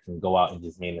guy that can go out and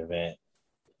just main event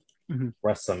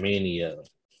WrestleMania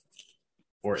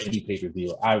or any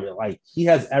pay-per-view. He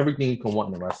has everything you can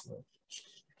want in a wrestler.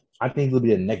 I think he'll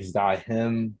be the next guy.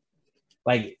 Him,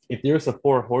 like if there's a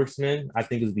 4 horsemen, I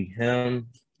think it'll be him,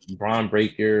 Braun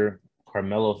Breaker,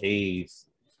 Carmelo Hayes,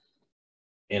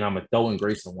 and I'm gonna throw in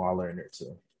Grayson Waller in there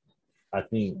too. I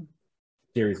think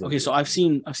Theory's okay. So I've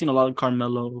seen a lot of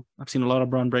Carmelo. I've seen a lot of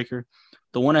Braun Breaker.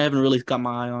 The one I haven't really got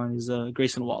my eye on is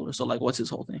Grayson Waller. So like, what's his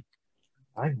whole thing?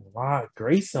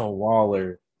 Grayson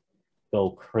Waller go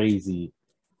crazy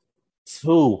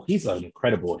too. He's an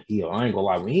incredible heel. I ain't gonna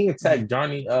lie. When he attacked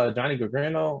Johnny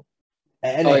Gargano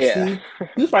at NXT,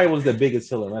 he probably was the biggest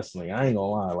heel in wrestling. I ain't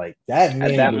gonna lie. Like that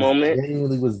man at that moment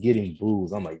genuinely was getting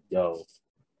boos. I'm like, yo.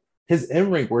 His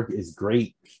in-ring work is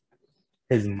great.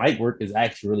 His mic work is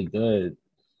actually really good.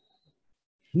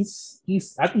 I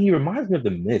think he reminds me of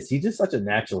The Miz. He's just such a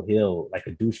natural heel, like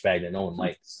a douchebag that no one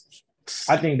likes.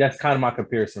 I think that's kind of my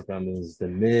comparison from him is The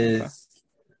Miz,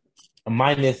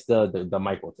 minus the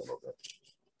mic work a little bit.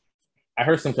 I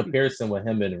heard some comparison with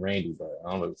him and Randy, but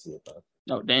I don't really see it though.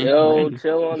 Oh damn! Yo,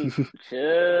 chill.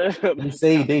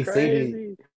 They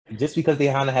say just because they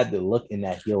kind of had the look in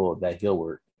that heel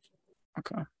work.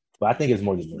 Okay. But I think it's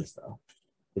more than this, though.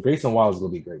 The Grayson Waller is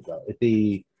going to be great, though.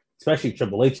 Especially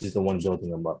Triple H is the one building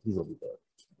him up. He's going to be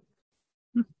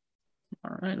good.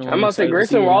 All right. Well, I'm going to say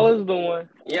Grayson Waller is the one.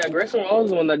 Yeah, Grayson Waller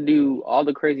is the one that do all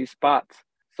the crazy spots.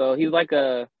 So he's like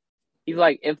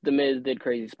if The Miz did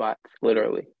crazy spots,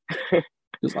 literally.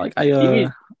 It's like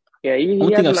only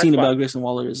thing I've seen about Grayson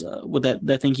Waller is with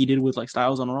that thing he did with like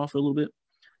Styles on Raw for a little bit,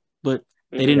 but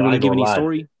they didn't really give any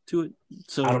story to it.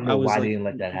 So I don't know why they didn't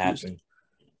let that happen.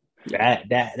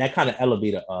 That kind of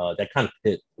elevated, that kind of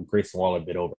hit Grayson Waller a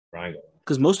bit over.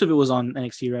 Because most of it was on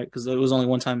NXT, right? Because it was only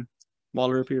one time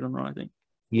Waller appeared on Raw, I think.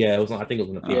 Yeah, it was. I think it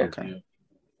was on the okay.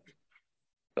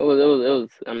 It was.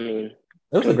 I mean,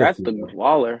 congrats to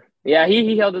Waller. Yeah,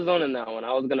 he held his own in that one.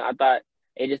 I thought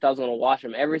AJ Styles was gonna watch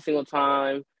him every single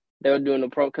time they were doing the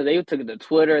pro because they took it to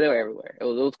Twitter. They were everywhere. It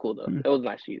was cool though. It was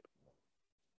nice shit.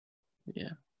 Yeah.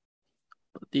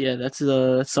 Yeah, that's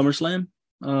SummerSlam.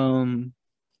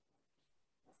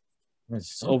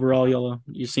 So overall, y'all,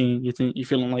 you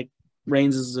feeling like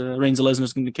Reigns and Lesnar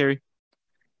is going to carry?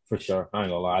 For sure. I ain't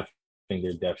gonna lie. I think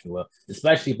they definitely will.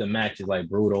 Especially if the match is like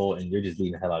brutal and you're just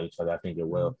beating the hell out of each other. I think it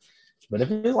will. But if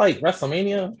it's like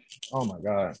WrestleMania, oh my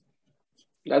god.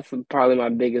 That's probably my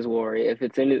biggest worry. If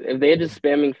they're just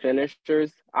spamming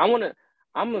finishers, I'm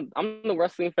the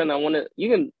wrestling fan.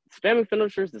 Spamming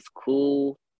finishers is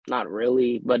cool. Not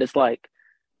really, but it's like,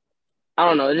 I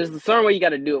don't know. It's just a certain way you got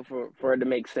to do it for it to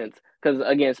make sense. Because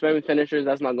again, spamming finishers,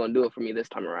 that's not going to do it for me this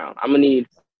time around. I need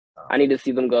to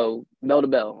see them go bell to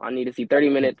bell. I need to see 30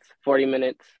 minutes, 40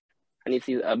 minutes. I need to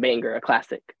see a banger, a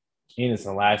classic. And it's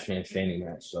a last man standing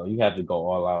match, so you have to go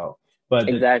all out. But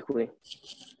exactly.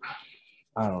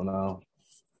 I don't know.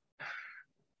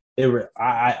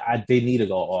 They need to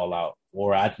go all out,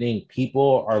 or I think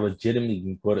people are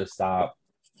legitimately going to stop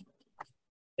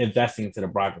investing into the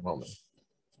Brock moment.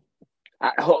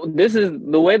 This is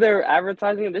the way they're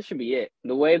advertising it. This should be it.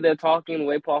 The way they're talking, the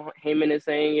way Paul Heyman is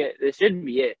saying it, this should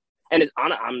be it. And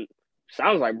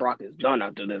sounds like Brock is done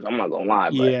after this. I'm not gonna lie,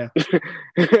 but yeah.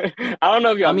 I don't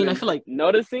know if y'all. I mean, I feel like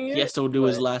noticing it. He has to do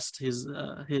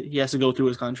he has to go through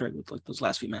his contract with like those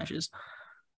last few matches.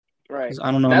 Right.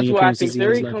 I don't know. That's why I think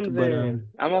Theory comes in.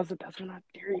 That's when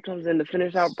Theory comes in to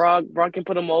finish out Brock. Brock can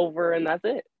put him over, and that's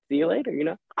it. See you later. You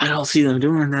know. I don't see them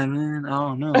doing that, man. I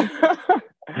don't know.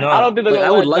 No, I don't think they're gonna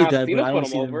I would like that, but I don't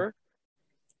see them over.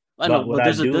 I know, but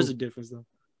there's a difference though.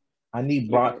 I need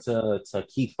Brock to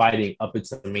keep fighting up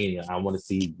into Mania. I want to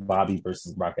see Bobby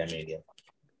versus Brock at Mania.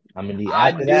 I mean,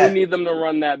 I do need them to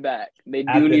run that back. They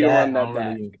do need to run that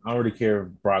back. I don't really care if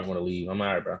Brock want to leave. I'm all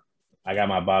right, bro. I got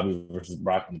my Bobby versus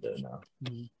Brock. I'm good now.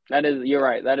 You're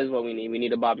right. That is what we need. We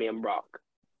need a Bobby and Brock.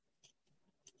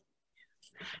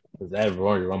 Because that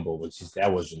Royal Rumble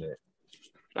that wasn't it.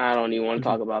 I don't even want to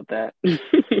talk about that.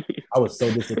 I was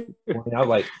so disappointed. I was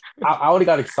like, I already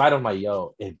got excited. I'm like,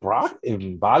 yo, if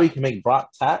Bobby can make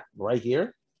Brock tap right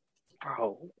here,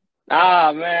 bro.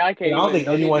 Man, I can't. I don't think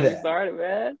anyone started,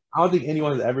 man. I don't think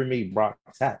anyone has ever made Brock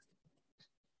tap.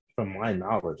 From my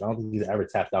knowledge, I don't think he's ever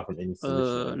tapped out from any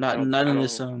submission.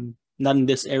 Not in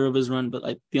this era of his run, but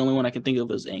like the only one I can think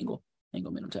of is Angle.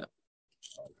 Angle made him tap.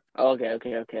 Okay.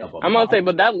 I'm gonna say,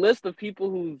 but that list of people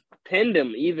who pinned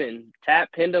him, even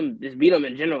pinned him, just beat him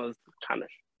in general is kind of.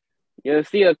 You'll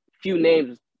see a few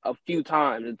names a few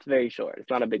times. It's very short. It's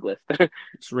not a big list.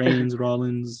 It's Reigns,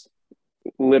 Rollins.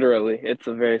 Literally, it's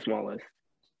a very small list.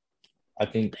 I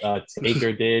think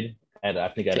Taker did. I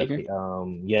think it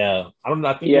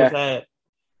was at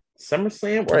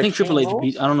SummerSlam. I think Triple H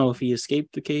beat. I don't know if he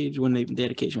escaped the cage when they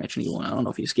had a cage match and he won. I don't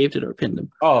know if he escaped it or pinned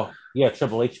him. Oh yeah,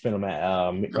 Triple H pinned him at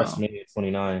WrestleMania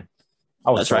 29.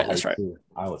 That's right. Too.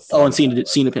 And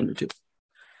Cena pinned him too.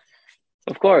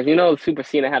 Of course, Super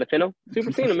Cena had to pin him.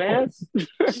 Super Cena, man.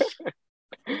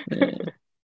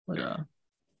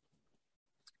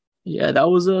 That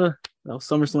was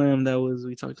SummerSlam.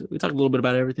 We talked a little bit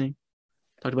about everything.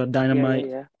 Talked about Dynamite.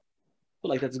 Yeah. I feel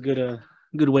like that's a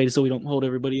good way so we don't hold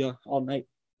everybody all night.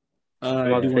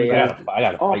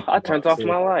 I turned off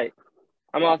my light.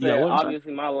 I'm gonna say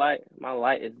obviously my light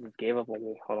is just gave up on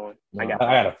me. Hold on. I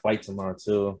got a flight tomorrow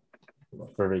too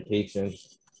for vacation.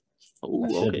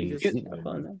 Oh, okay.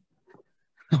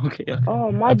 Okay.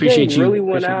 Oh, my day really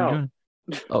went out.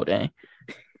 Oh, dang.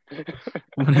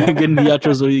 I'm gonna get in the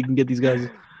outro so you can get these guys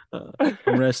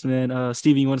rest, man.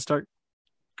 Stevie, you want to start?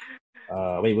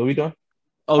 Wait, what are we doing?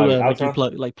 Oh, like your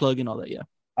plug and all that, yeah.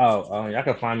 Y'all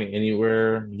can find me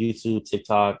anywhere: YouTube,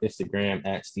 TikTok, Instagram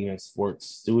at Steven Sports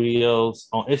Studios.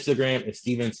 On Instagram, it's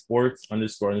Steven Sports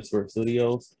 __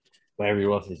 Studios. But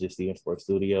everywhere else is just Steven Sports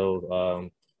Studios.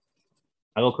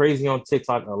 I go crazy on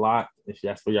TikTok a lot. If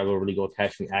that's where y'all go really go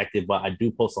catch me active, but I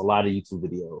do post a lot of YouTube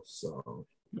videos, so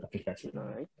I can catch me. All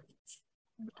right.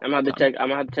 I'm gonna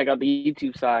have to check out the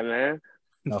YouTube side, man.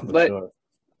 No, for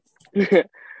sure.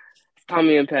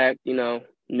 Tommy Impact, new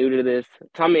to this.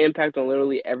 Tommy Impact on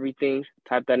literally everything.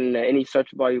 Type that into any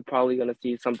search bar, you're probably gonna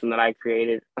see something that I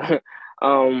created.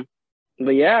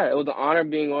 But yeah, it was an honor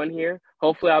being on here.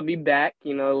 Hopefully, I'll be back.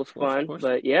 It was fun.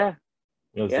 But yeah.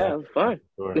 It was fun.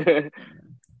 Sure.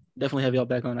 Definitely have y'all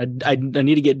back on. I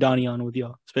need to get Donnie on with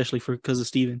y'all, especially because of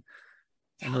Steven.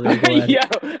 We need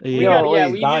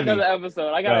another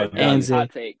episode. I got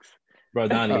hot takes. Bro,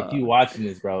 Donnie, if you watching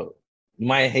this, bro, you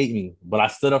might hate me, but I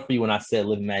stood up for you when I said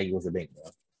Liv Maggie was a bank, bro.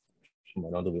 Come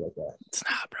on, don't do me like that. It's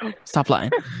not, bro. Stop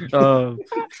lying.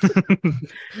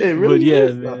 It really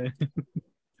is, man.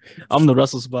 I'm the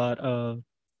Wrestlespot.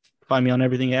 Find me on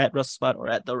everything at Wrestlespot or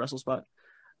at the Wrestlespot.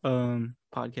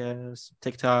 Podcast,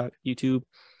 TikTok, YouTube,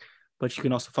 but you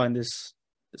can also find this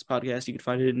podcast. You can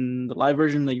find it in the live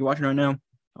version that you're watching right now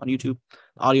on YouTube,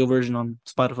 the audio version on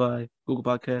Spotify, Google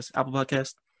Podcasts, Apple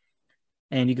Podcasts,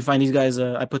 and you can find these guys.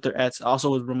 I put their ads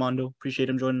also with Ramondo. Appreciate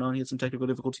him joining on. He had some technical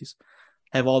difficulties.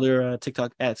 Have all their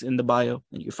TikTok ads in the bio,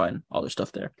 and you can find all their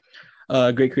stuff there.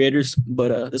 Great creators,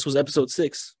 but this was episode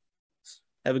 6.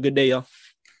 Have a good day, y'all.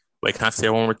 Wait, can I say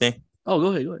one more thing? Oh, go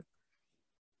ahead.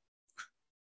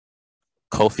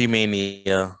 Kofi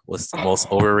Mania was the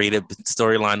most overrated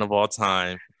storyline of all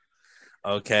time.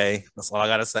 Okay, that's all I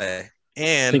gotta say.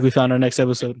 And I think we found our next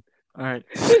episode. All right.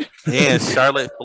 And Charlotte